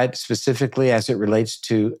the diet, specifically as it relates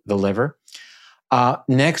to the liver.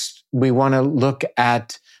 Next, we want to look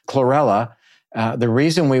at chlorella. The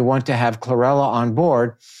reason we want to have chlorella on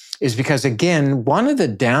board is because, again, one of the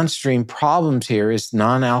downstream problems here is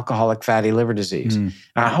non-alcoholic fatty liver disease. And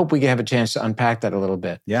I hope we have a chance to unpack that a little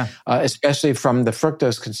bit. Yeah. Especially from the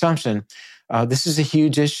fructose consumption. This is a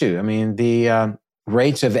huge issue. I mean, the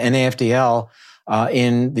rates of NAFDL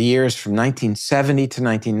in the years from 1970 to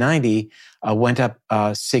 1990 went up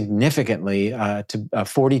significantly to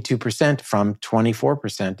 42% from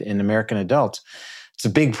 24% in American adults. It's a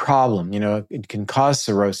big problem. It can cause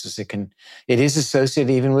cirrhosis. It is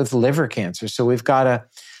associated even with liver cancer. So we've got to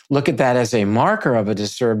look at that as a marker of a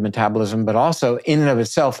disturbed metabolism, but also in and of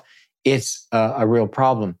itself, it's a real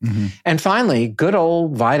problem. Mm-hmm. And finally, good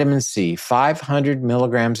old vitamin C, 500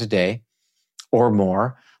 milligrams a day or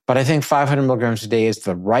more. But I think 500 milligrams a day is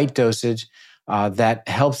the right dosage that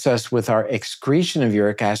helps us with our excretion of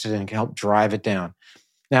uric acid and can help drive it down.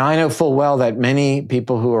 Now, I know full well that many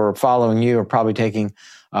people who are following you are probably taking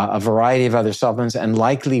a variety of other supplements and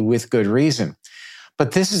likely with good reason.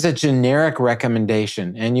 But this is a generic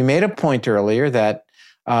recommendation. And you made a point earlier that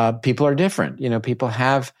people are different. People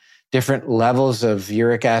have different levels of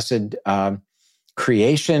uric acid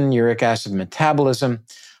creation, uric acid metabolism.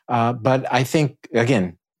 But I think,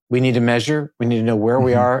 again, we need to measure. We need to know where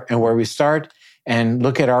we are and where we start and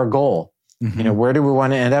look at our goal. Mm-hmm. Where do we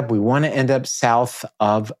want to end up? We want to end up south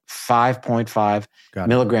of 5.5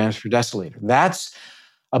 milligrams per deciliter. That's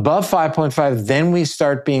above 5.5. Then we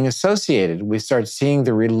start being associated. We start seeing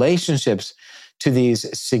the relationships to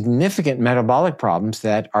these significant metabolic problems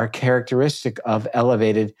that are characteristic of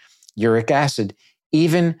elevated uric acid,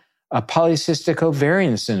 even a polycystic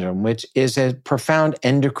ovarian syndrome, which is a profound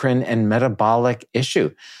endocrine and metabolic issue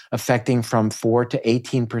affecting from 4 to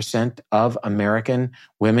 18% of American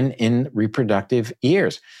women in reproductive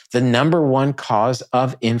years. The number one cause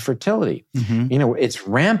of infertility. Mm-hmm. It's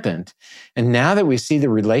rampant. And now that we see the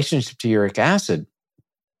relationship to uric acid,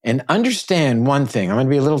 and understand one thing, I'm going to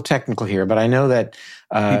be a little technical here, but I know that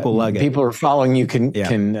people who are following you can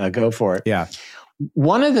go for it. Yeah.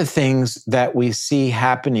 One of the things that we see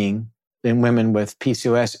happening in women with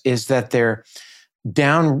PCOS is that they're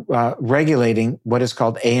down regulating what is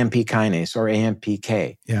called AMP kinase or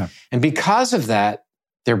AMPK. Yeah. And because of that,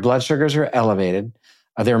 their blood sugars are elevated.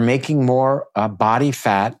 They're making more body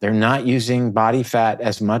fat. They're not using body fat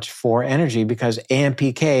as much for energy because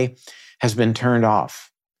AMPK has been turned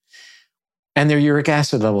off. And their uric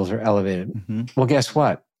acid levels are elevated. Mm-hmm. Well, guess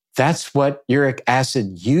what? That's what uric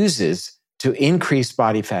acid uses to increase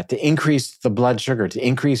body fat, to increase the blood sugar, to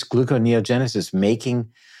increase gluconeogenesis, making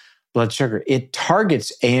blood sugar. It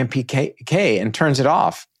targets AMPK and turns it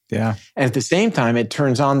off. Yeah. And at the same time, it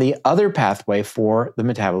turns on the other pathway for the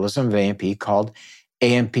metabolism of AMP called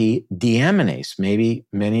AMP deaminase. Maybe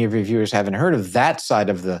many of your viewers haven't heard of that side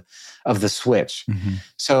of the switch. Mm-hmm.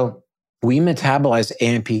 So we metabolize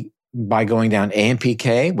AMP by going down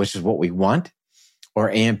AMPK, which is what we want, or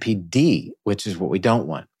AMPD, which is what we don't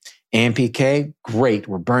want. AMPK, great.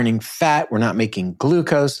 We're burning fat. We're not making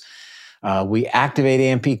glucose. We activate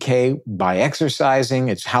AMPK by exercising.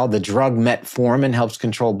 It's how the drug metformin helps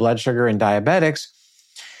control blood sugar in diabetics.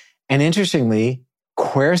 And interestingly,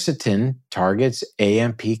 quercetin targets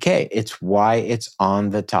AMPK. It's why it's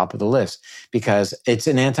on the top of the list, because it's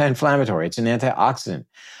an anti-inflammatory, it's an antioxidant,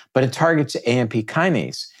 but it targets AMP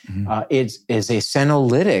kinase. Mm-hmm. It is a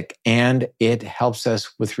senolytic, and it helps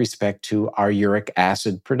us with respect to our uric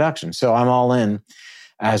acid production. So I'm all in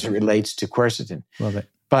as it relates to quercetin. Love it.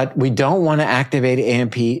 But we don't want to activate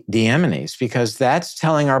AMP deaminase because that's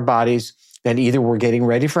telling our bodies that either we're getting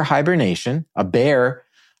ready for hibernation, a bear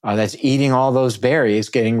that's eating all those berries,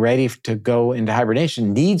 getting ready to go into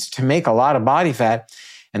hibernation, needs to make a lot of body fat,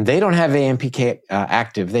 and they don't have AMPK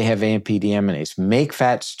active. They have AMP deaminase. Make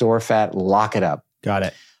fat, store fat, lock it up. Got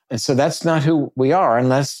it. And so that's not who we are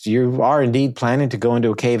unless you are indeed planning to go into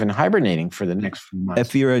a cave and hibernating for the next few months.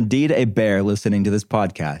 If you're indeed a bear listening to this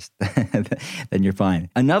podcast, then you're fine.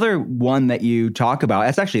 Another one that you talk about,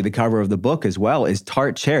 that's actually the cover of the book as well, is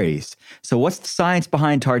Tart Cherries. So what's the science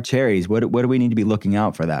behind Tart Cherries? What do we need to be looking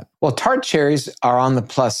out for that? Well, Tart Cherries are on the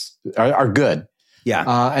plus, are good.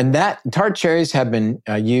 Yeah. And that Tart Cherries have been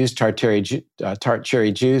used, Tart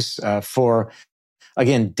cherry juice, for,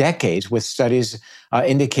 again, decades, with studies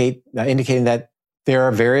indicating that there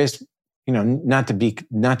are various, not to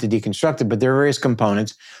deconstruct it, but there are various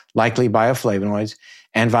components, likely bioflavonoids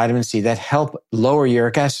and vitamin C, that help lower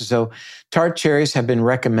uric acid. So Tart cherries have been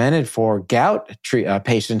recommended for gout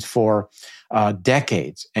patients for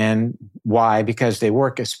decades. And why? Because they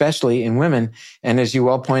work especially in women. And as you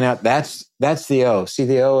well point out, that's the O. See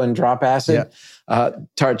the O in drop acid? Yeah.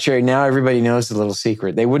 Tart cherry. Now everybody knows the little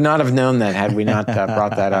secret. They would not have known that had we not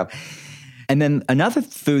brought that up. And then another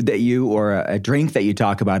food that or a drink that you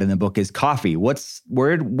talk about in the book is coffee. Where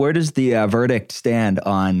does the verdict stand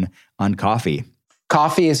on coffee?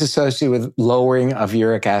 Coffee is associated with lowering of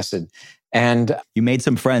uric acid. And you made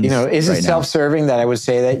some friends. Is it right self-serving that I would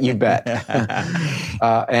say that? You bet.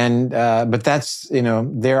 But that's,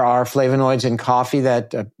 there are flavonoids in coffee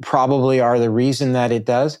that probably are the reason that it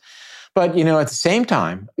does. But, at the same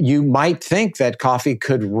time, you might think that coffee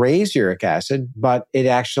could raise uric acid, but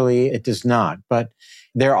it does not. But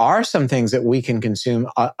there are some things that we can consume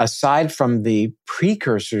aside from the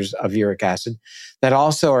precursors of uric acid that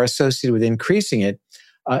also are associated with increasing it.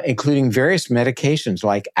 Including various medications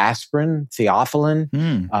like aspirin, theophylline,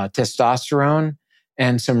 testosterone,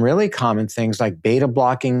 and some really common things like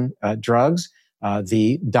beta-blocking drugs,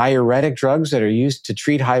 the diuretic drugs that are used to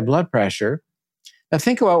treat high blood pressure. Now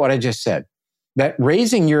think about what I just said, that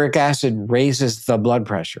raising uric acid raises the blood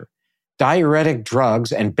pressure. Diuretic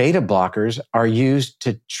drugs and beta blockers are used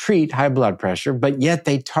to treat high blood pressure, but yet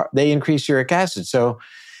they increase uric acid. So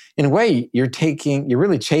in a way, you're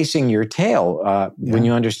really chasing your tail when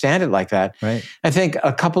you understand it like that. Right. I think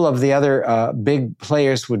a couple of the other big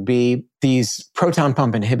players would be these proton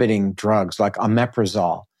pump inhibiting drugs like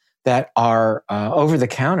omeprazole that are over the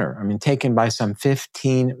counter. Taken by some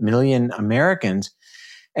 15 million Americans.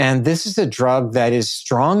 And this is a drug that is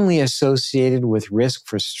strongly associated with risk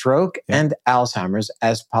for stroke and Alzheimer's,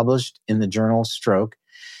 as published in the journal Stroke.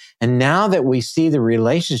 And now that we see the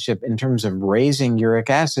relationship in terms of raising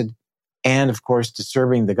uric acid and, of course,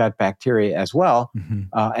 disturbing the gut bacteria as well,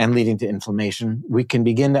 and leading to inflammation, we can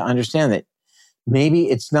begin to understand that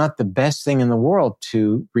maybe it's not the best thing in the world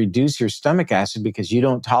to reduce your stomach acid because you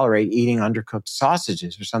don't tolerate eating undercooked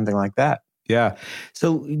sausages or something like that. Yeah.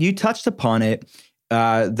 So you touched upon it.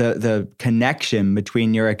 The connection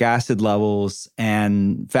between uric acid levels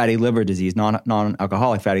and fatty liver disease,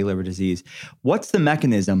 non-alcoholic fatty liver disease. What's the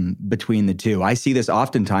mechanism between the two? I see this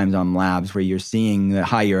oftentimes on labs where you're seeing the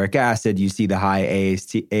high uric acid, you see the high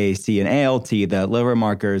AST and ALT, the liver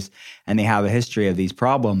markers, and they have a history of these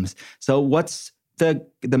problems. So what's the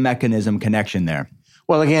mechanism connection there?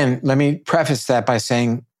 Well, again, let me preface that by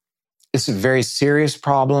saying it's a very serious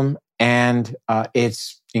problem and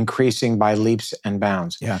it's increasing by leaps and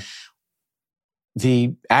bounds. Yeah.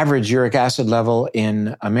 The average uric acid level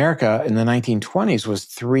in America in the 1920s was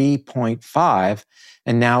 3.5,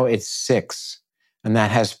 and now it's 6. And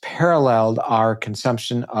that has paralleled our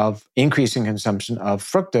increasing consumption of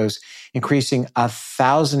fructose, increasing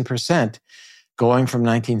 1,000%, going from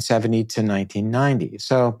 1970 to 1990.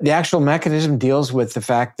 So the actual mechanism deals with the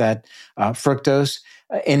fact that fructose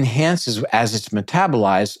enhances, as it's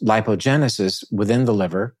metabolized, lipogenesis within the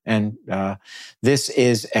liver. And this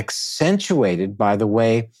is accentuated by the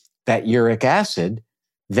way that uric acid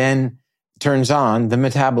then turns on the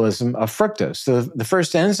metabolism of fructose. So the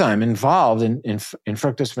first enzyme involved in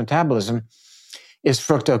fructose metabolism is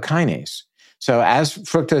fructokinase. So as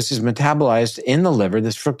fructose is metabolized in the liver,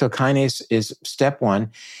 this fructokinase is step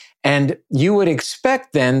one. And you would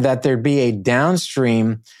expect then that there'd be a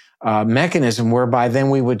downstream mechanism whereby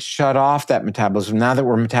then we would shut off that metabolism. Now that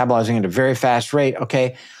we're metabolizing at a very fast rate,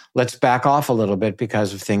 okay, let's back off a little bit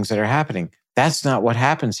because of things that are happening. That's not what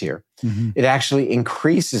happens here. It actually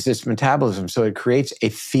increases its metabolism. So it creates a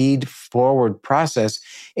feed-forward process,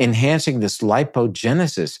 enhancing this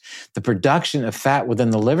lipogenesis, the production of fat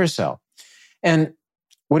within the liver cell. And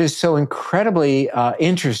what is so incredibly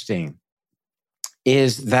interesting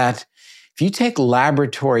is that if you take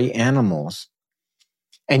laboratory animals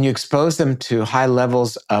and you expose them to high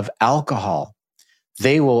levels of alcohol,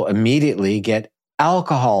 they will immediately get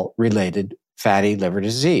alcohol-related fatty liver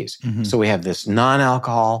disease. So we have this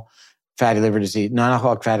non-alcoholic fatty liver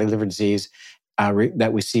disease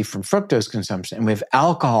that we see from fructose consumption. And we have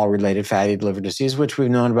alcohol-related fatty liver disease, which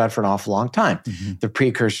we've known about for an awful long time, the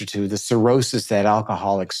precursor to the cirrhosis that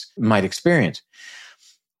alcoholics might experience.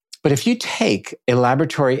 But if you take a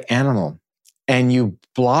laboratory animal and you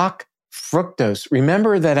block fructose,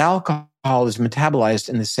 remember that alcohol is metabolized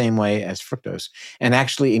in the same way as fructose and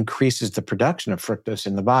actually increases the production of fructose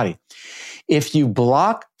in the body. If you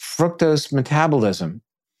block fructose metabolism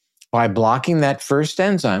by blocking that first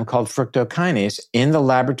enzyme called fructokinase in the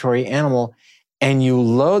laboratory animal, and you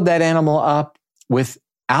load that animal up with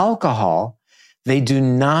alcohol, they do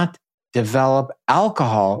not develop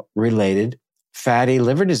alcohol-related fatty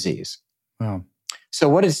liver disease. Wow. So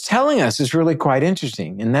what it's telling us is really quite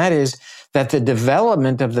interesting, and that is that the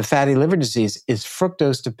development of the fatty liver disease is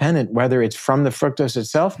fructose dependent, whether it's from the fructose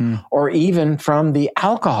itself or even from the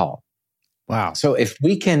alcohol. Wow. So if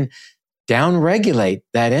we can downregulate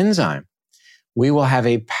that enzyme, we will have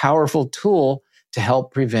a powerful tool to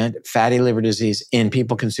help prevent fatty liver disease in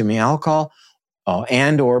people consuming alcohol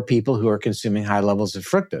and or people who are consuming high levels of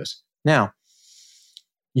fructose. Now,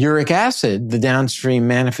 uric acid, the downstream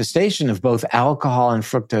manifestation of both alcohol and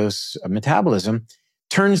fructose metabolism,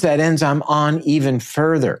 turns that enzyme on even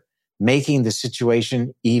further, making the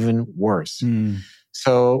situation even worse.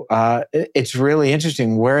 So it's really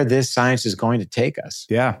interesting where this science is going to take us.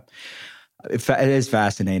 Yeah. It is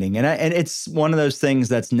fascinating. And it's one of those things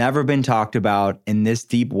that's never been talked about in this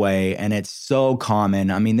deep way. And it's so common.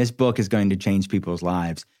 I mean, this book is going to change people's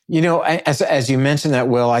lives. You know, as you mentioned that,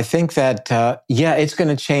 Will, I think that, it's going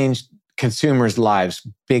to change consumers' lives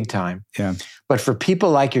big time. Yeah. But for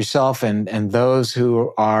people like yourself and those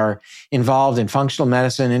who are involved in functional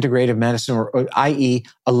medicine, integrative medicine, or i.e.,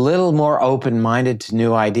 a little more open-minded to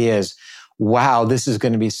new ideas, wow, this is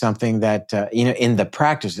going to be something that, in the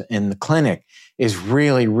practice, in the clinic, is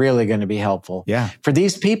really, really going to be helpful. Yeah. For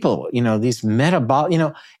these people, these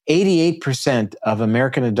metabolic, 88% of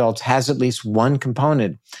American adults has at least one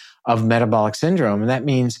component of metabolic syndrome. And that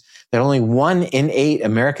means that only 1 in 8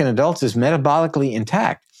 American adults is metabolically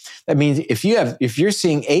intact. That means if you're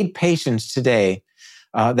seeing 8 patients today,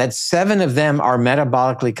 that 7 of them are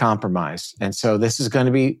metabolically compromised. And so this is going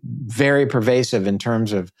to be very pervasive in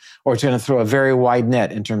terms of, or it's going to throw a very wide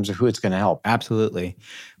net in terms of who it's going to help. Absolutely.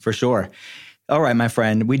 For sure. All right, my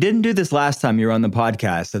friend. We didn't do this last time you were on the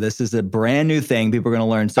podcast. So this is a brand new thing. People are going to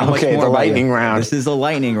learn so much more the about lightning you. round. This is a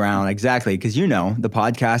lightning round. Exactly. Because the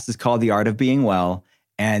podcast is called The Art of Being Well.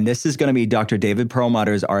 And this is going to be Dr. David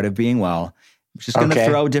Perlmutter's Art of Being Well. I'm just going to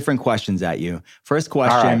throw different questions at you. First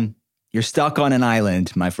question, You're stuck on an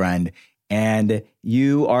island, my friend, and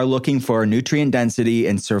you are looking for nutrient density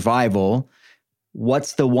and survival.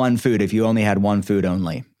 What's the one food if you only had one food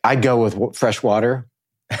only? I'd go with fresh water.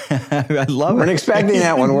 I love it. Weren't expecting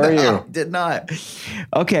that one, were you? Did not.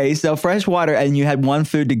 Okay, so fresh water, and you had one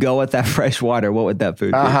food to go with that fresh water. What would that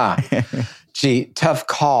food be? Gee, tough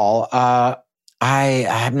call.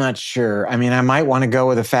 I'm not sure. I mean, I might want to go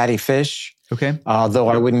with a fatty fish. Okay. Though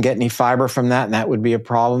I wouldn't get any fiber from that, and that would be a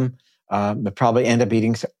problem. I'd probably end up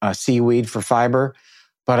eating seaweed for fiber.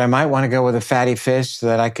 But I might want to go with a fatty fish so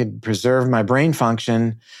that I could preserve my brain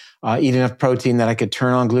function, eat enough protein that I could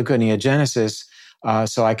turn on gluconeogenesis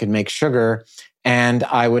so I could make sugar. And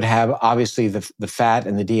I would have, obviously, the fat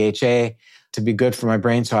and the DHA to be good for my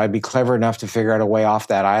brain. So I'd be clever enough to figure out a way off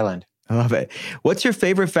that island. I love it. What's your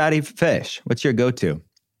favorite fatty fish? What's your go-to?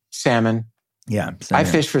 Salmon. Yeah. I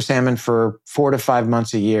fish for salmon for 4 to 5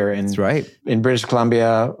 months a year That's right. in British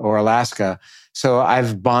Columbia or Alaska. So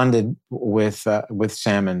I've bonded with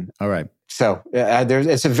salmon. All right. So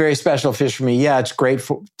it's a very special fish for me. Yeah, it's great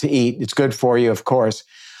to eat. It's good for you, of course.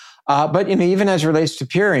 But even as it relates to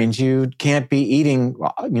purines, you can't be eating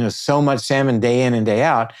so much salmon day in and day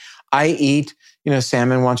out. I eat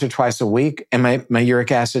salmon once or twice a week, and my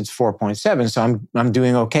uric acid's 4.7, so I'm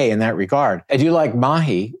doing okay in that regard. I do like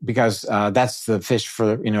mahi because that's the fish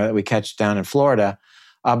that we catch down in Florida.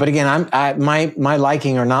 But again, my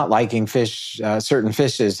liking or not liking certain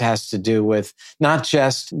fishes has to do with not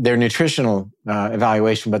just their nutritional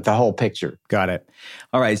evaluation, but the whole picture. Got it.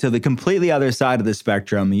 All right. So the completely other side of the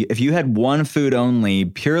spectrum, if you had one food only,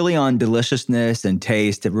 purely on deliciousness and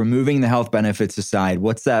taste, removing the health benefits aside,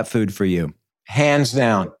 what's that food for you? Hands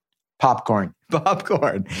down, popcorn.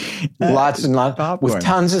 Popcorn. Lots and lots, popcorn. with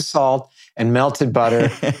tons of salt and melted butter.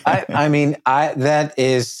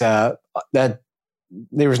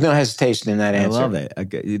 There was no hesitation in that answer. I love it.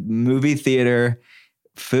 Okay. Movie theater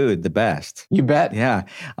food, the best. You bet. Yeah.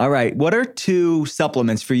 All right. What are 2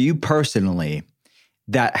 supplements for you personally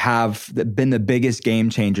that have been the biggest game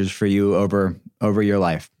changers for you over your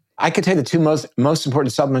life? I could say the 2 most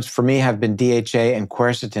important supplements for me have been DHA and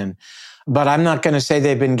quercetin, but I'm not going to say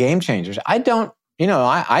they've been game changers. I don't.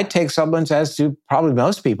 I take supplements, as do probably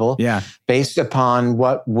most people, based upon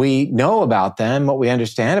what we know about them, what we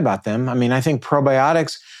understand about them. I mean, I think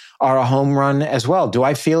probiotics are a home run as well. Do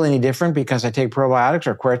I feel any different because I take probiotics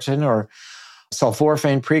or quercetin or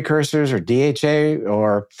sulforaphane precursors or DHA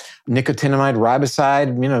or nicotinamide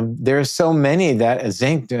riboside? There's so many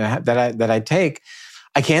zinc that I take.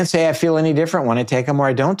 I can't say I feel any different when I take them or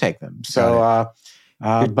I don't take them. So,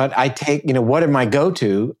 but I take, what are my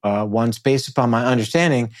go-to ones based upon my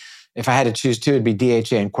understanding? If I had to choose 2, it'd be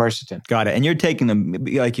DHA and quercetin. Got it. And you're taking them,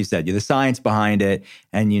 like you said, you're the science behind it,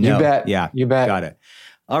 and You bet. Yeah. You bet. Got it.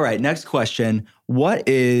 All right. Next question. What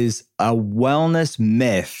is a wellness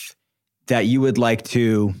myth that you would like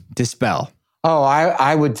to dispel? Oh,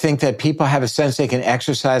 I would think that people have a sense they can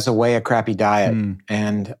exercise away a crappy diet.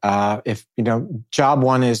 And if, job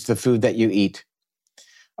one is the food that you eat.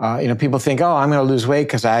 People think, I'm going to lose weight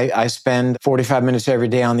because I spend 45 minutes every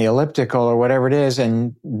day on the elliptical or whatever it is.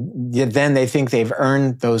 And then they think they've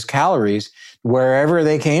earned those calories wherever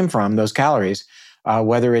they came from, those calories.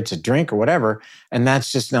 whether it's a drink or whatever. And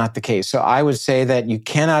that's just not the case. So I would say that you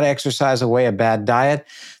cannot exercise away a bad diet,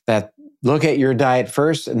 that look at your diet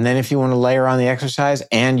first, and then if you want to layer on the exercise,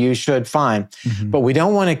 and you should, fine. But we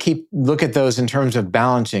don't want to look at those in terms of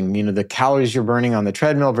balancing, the calories you're burning on the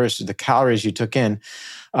treadmill versus the calories you took in.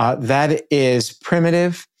 That is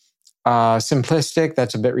primitive, simplistic,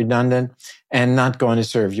 that's a bit redundant, and not going to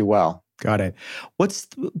serve you well. Got it. What's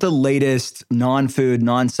the latest non-food,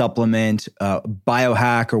 non-supplement,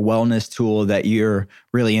 biohack or wellness tool that you're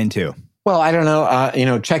really into? Well, I don't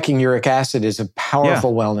know. Checking uric acid is a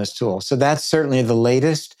powerful wellness tool. So that's certainly the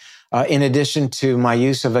latest. In addition to my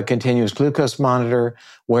use of a continuous glucose monitor,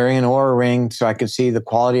 wearing an Oura ring so I can see the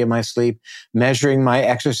quality of my sleep, measuring my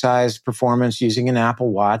exercise performance using an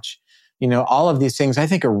Apple Watch. All of these things I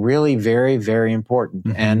think are really very, very important.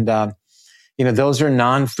 And, those are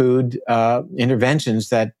non-food interventions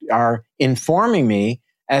that are informing me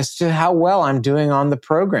as to how well I'm doing on the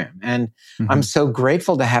program. And I'm so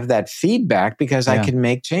grateful to have that feedback because I can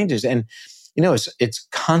make changes. And, it's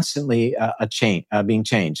constantly being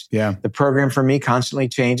changed. Yeah. The program for me constantly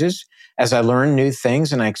changes as I learn new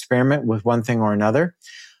things and I experiment with one thing or another.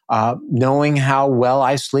 Knowing how well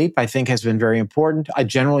I sleep, I think, has been very important. I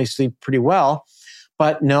generally sleep pretty well,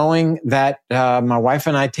 but knowing that my wife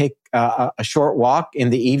and I take a short walk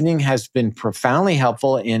in the evening has been profoundly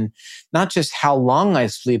helpful in not just how long I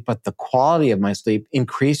sleep, but the quality of my sleep,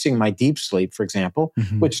 increasing my deep sleep, for example,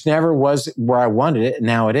 which never was where I wanted it.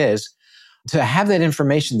 Now it is. To have that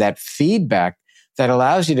information, that feedback that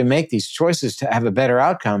allows you to make these choices to have a better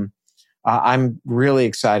outcome, I'm really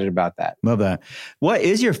excited about that. Love that. What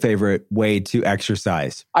is your favorite way to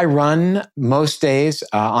exercise? I run most days.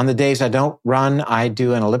 On the days I don't run, I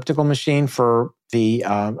do an elliptical machine for the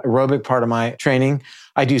aerobic part of my training.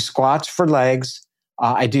 I do squats for legs.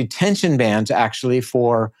 I do tension bands actually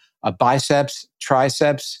for biceps,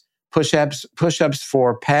 triceps, push-ups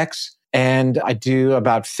for pecs. And I do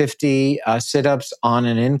about 50 sit-ups on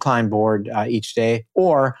an incline board each day,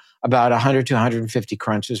 or about 100 to 150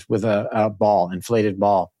 crunches with a inflated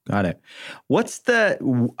ball. Got it.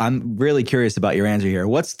 I'm really curious about your answer here.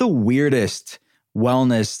 What's the weirdest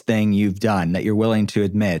wellness thing you've done that you're willing to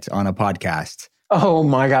admit on a podcast? Oh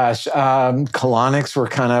my gosh. Colonics were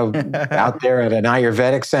kind of out there at an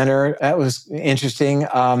Ayurvedic center. That was interesting.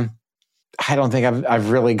 I don't think I've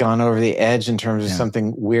really gone over the edge in terms of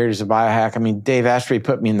something weird as a biohack. I mean, Dave Asprey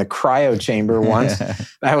put me in the cryo chamber once.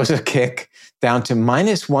 That was a kick, down to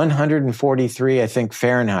minus 143, I think,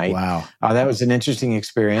 Fahrenheit. Wow. That was an interesting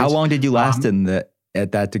experience. How long did you last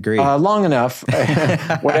at that degree? Long enough.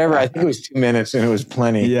 Whatever. I think it was 2 minutes and it was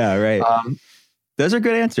plenty. Yeah, right. Those are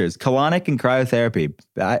good answers. Colonic and cryotherapy.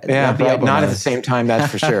 But not at the same time,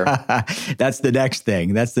 that's for sure. That's the next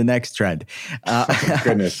thing. That's the next trend.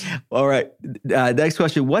 Goodness. All right. Next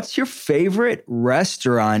question. What's your favorite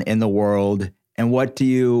restaurant in the world, and what do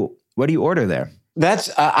you order there?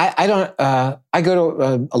 That's I go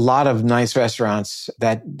to a lot of nice restaurants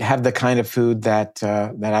that have the kind of food that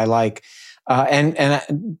I like.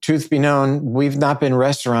 And truth be known, we've not been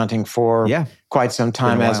restauranting for quite some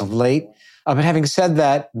time as of late. But having said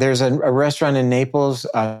that, there's a restaurant in Naples,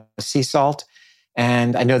 Sea Salt,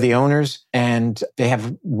 and I know the owners, and they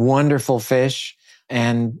have wonderful fish.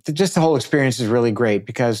 And just the whole experience is really great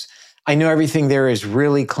because I know everything there is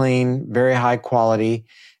really clean, very high quality.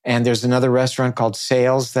 And there's another restaurant called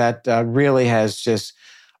Sales that really has just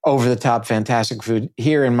over-the-top fantastic food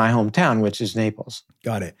here in my hometown, which is Naples.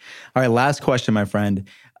 Got it. All right, last question, my friend.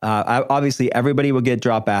 Obviously, everybody will get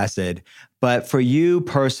drop acid, but for you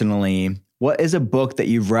personally, what is a book that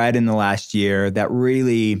you've read in the last year that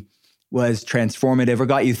really was transformative or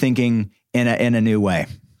got you thinking in a new way?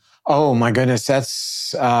 Oh my goodness,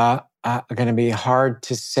 that's going to be hard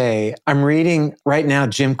to say. I'm reading right now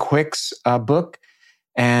Jim Quick's book,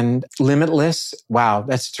 and Limitless. Wow,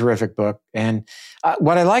 that's a terrific book. And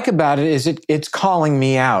what I like about it is it's calling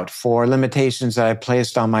me out for limitations that I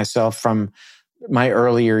placed on myself from my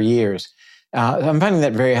earlier years. I'm finding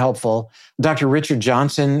that very helpful. Dr. Richard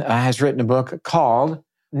Johnson has written a book called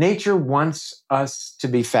Nature Wants Us to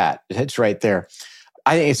Be Fat. It's right there.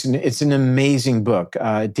 I think it's an amazing book.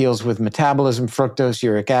 It deals with metabolism, fructose,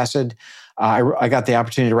 uric acid. I got the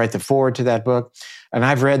opportunity to write the foreword to that book, and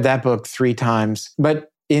I've read that book 3 times.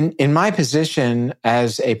 But in my position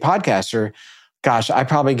as a podcaster, gosh, I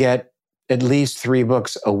probably get at least 3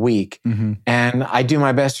 books a week. Mm-hmm. And I do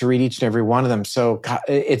my best to read each and every one of them. So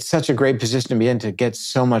it's such a great position to be in to get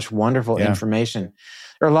so much wonderful information.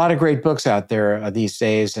 There are a lot of great books out there these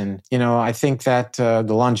days. And, I think that the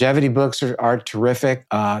longevity books are terrific.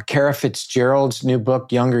 Kara Fitzgerald's new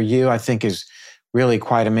book, Younger You, I think is really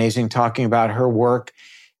quite amazing, talking about her work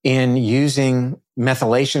in using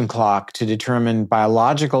methylation clock to determine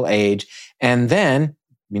biological age, and then,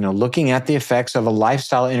 looking at the effects of a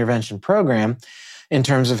lifestyle intervention program in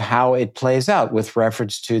terms of how it plays out with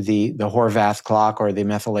reference to the Horvath clock or the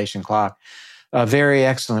methylation clock. A very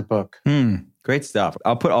excellent book. Great stuff.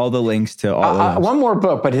 I'll put all the links to all of those. One more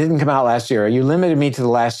book, but it didn't come out last year. You limited me to the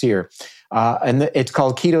last year. And it's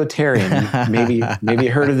called Ketotarian. Maybe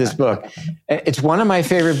you heard of this book. It's one of my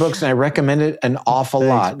favorite books, and I recommend it an awful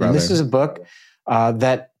lot. Brother. And this is a book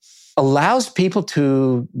that allows people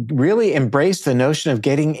to really embrace the notion of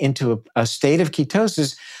getting into a state of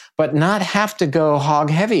ketosis, but not have to go hog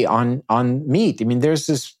heavy on meat. I mean, there's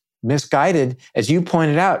this misguided, as you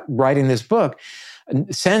pointed out, writing this book,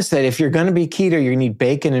 sense that if you're going to be keto, you need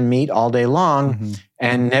bacon and meat all day long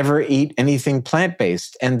and never eat anything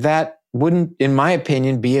plant-based. And that wouldn't, in my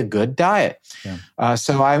opinion, be a good diet. Yeah.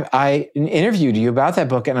 So I interviewed you about that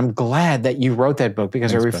book, and I'm glad that you wrote that book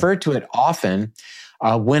because I refer to it often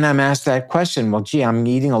when I'm asked that question. Well, gee, I'm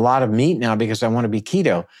eating a lot of meat now because I want to be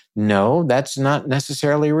keto. No, that's not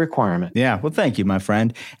necessarily a requirement. Yeah, well, thank you, my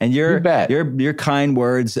friend. And your kind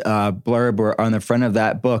words blurb were on the front of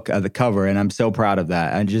that book, the cover, and I'm so proud of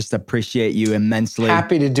that. I just appreciate you immensely.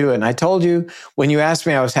 Happy to do it. And I told you when you asked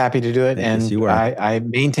me, I was happy to do it, yes, and you were. I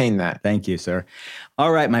maintain that. Thank you, sir.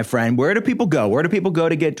 All right, my friend, where do people go? Where do people go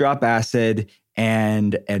to get drop acid?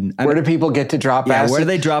 And where do people get to drop acid? Where do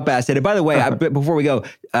they drop acid? And by the way, before we go,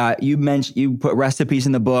 you put recipes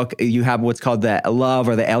in the book. You have what's called the LUV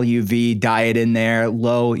or the LUV diet in there,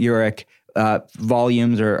 low uric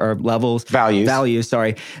volumes or levels. Values,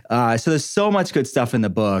 sorry. So there's so much good stuff in the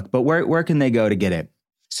book, but where can they go to get it?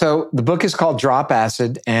 So the book is called Drop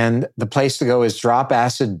Acid, and the place to go is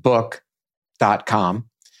dropacidbook.com.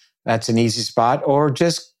 That's an easy spot, or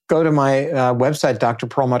just go to my website,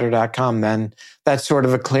 drperlmutter.com. Then that's sort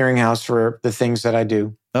of a clearinghouse for the things that I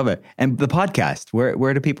do. Love it. And the podcast,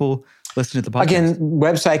 where do people listen to the podcast? Again,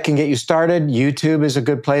 website can get you started. YouTube is a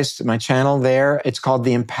good place. My channel there, it's called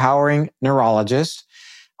The Empowering Neurologist.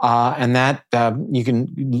 And that you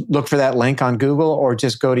can look for that link on Google or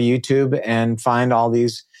just go to YouTube and find all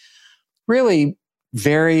these really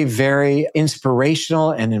very, very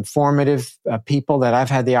inspirational and informative people that I've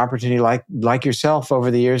had the opportunity, like yourself, over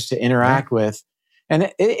the years to interact with. And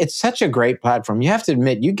it's such a great platform. You have to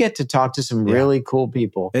admit, you get to talk to some really cool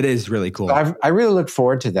people. It is really cool. So I really look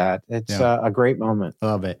forward to that. It's a great moment.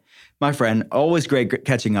 Love it. My friend, always great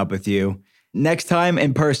catching up with you. Next time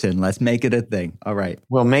in person, let's make it a thing. All right.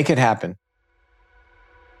 We'll make it happen.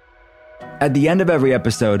 At the end of every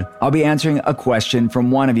episode, I'll be answering a question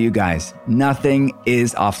from one of you guys. Nothing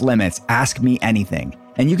is off limits. Ask me anything.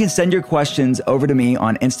 And you can send your questions over to me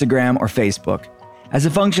on Instagram or Facebook. As a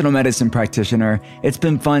functional medicine practitioner, it's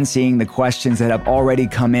been fun seeing the questions that have already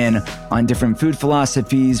come in on different food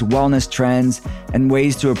philosophies, wellness trends, and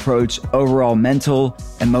ways to approach overall mental,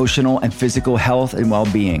 emotional, and physical health and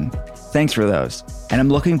well-being. Thanks for those. And I'm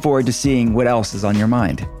looking forward to seeing what else is on your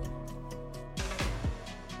mind.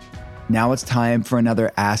 Now it's time for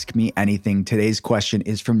another Ask Me Anything. Today's question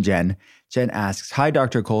is from Jen. Jen asks, "Hi,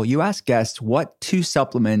 Dr. Cole. You ask guests what 2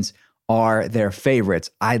 supplements are their favorites.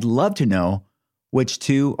 I'd love to know which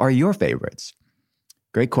 2 are your favorites."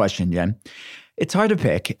 Great question, Jen. It's hard to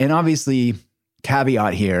pick. And obviously,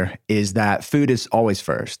 caveat here is that food is always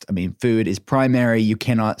first. I mean, food is primary. You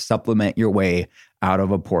cannot supplement your way out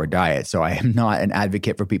of a poor diet. So I am not an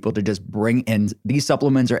advocate for people to just bring in these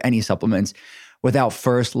supplements or any supplements without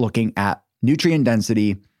first looking at nutrient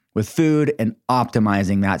density with food and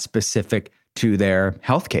optimizing that specific to their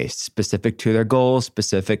health case, specific to their goals,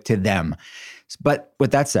 specific to them. But with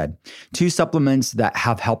that said, 2 supplements that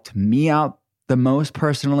have helped me out the most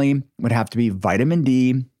personally would have to be vitamin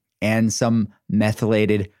D and some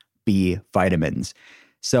methylated B vitamins.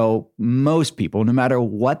 So most people, no matter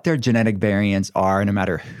what their genetic variants are, no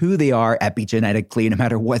matter who they are epigenetically, no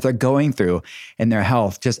matter what they're going through in their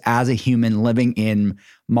health, just as a human living in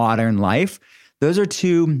modern life, those are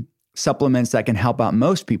 2 supplements that can help out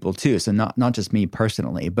most people too. So not just me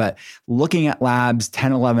personally, but looking at labs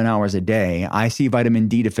 10, 11 hours a day, I see vitamin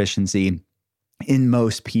D deficiency in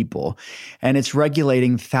most people. And it's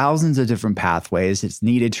regulating thousands of different pathways. It's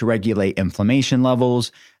needed to regulate inflammation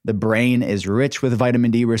levels. The brain is rich with vitamin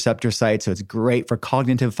D receptor sites, so it's great for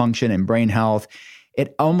cognitive function and brain health.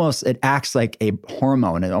 It acts like a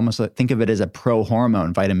hormone. It almost, think of it as a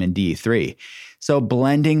pro-hormone, vitamin D3. So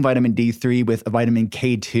blending vitamin D3 with vitamin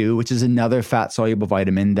K2, which is another fat-soluble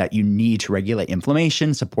vitamin that you need to regulate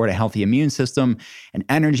inflammation, support a healthy immune system, and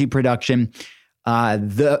energy production,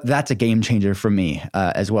 that's a game changer for me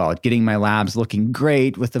as well. Getting my labs looking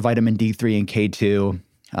great with the vitamin D3 and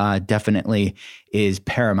K2 definitely is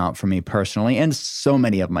paramount for me personally and so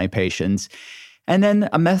many of my patients. And then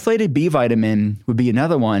a methylated B vitamin would be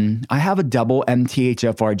another one. I have a double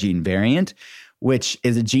MTHFR gene variant, which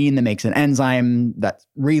is a gene that makes an enzyme that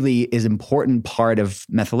really is an important part of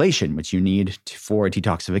methylation, which you need for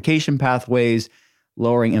detoxification pathways,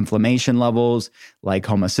 lowering inflammation levels like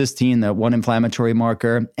homocysteine, the one inflammatory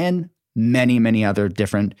marker, and many, many other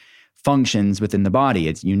different functions within the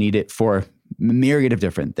body. You need it for a myriad of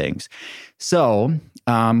different things. So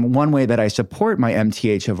one way that I support my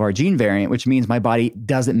MTHFR gene variant, which means my body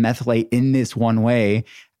doesn't methylate in this one way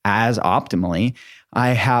as optimally,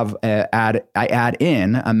 I add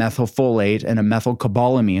in a methylfolate and a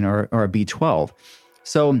methylcobalamin or a B12.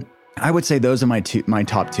 So I would say those are my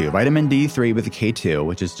top two: vitamin D3 with a K2,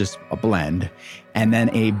 which is just a blend, and then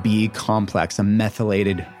a B complex, a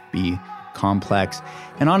methylated B complex.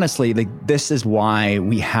 And honestly, this is why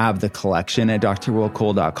we have the collection at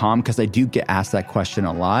drwillcole.com, because I do get asked that question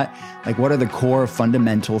a lot. Like, what are the core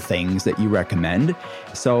fundamental things that you recommend?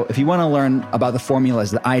 So if you want to learn about the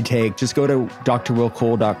formulas that I take, just go to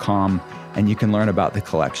drwillcole.com and you can learn about the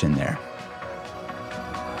collection there.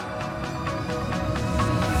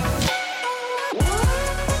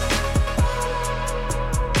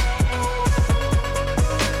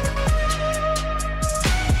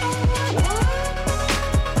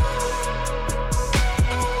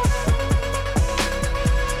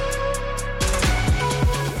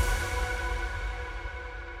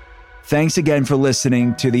 Thanks again for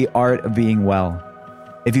listening to The Art of Being Well.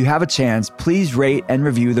 If you have a chance, please rate and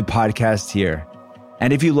review the podcast here.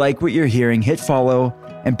 And if you like what you're hearing, hit follow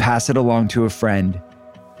and pass it along to a friend.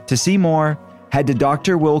 To see more, head to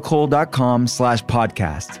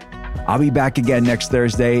drwillcole.com/podcast. I'll be back again next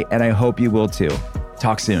Thursday, and I hope you will too.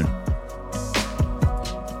 Talk soon.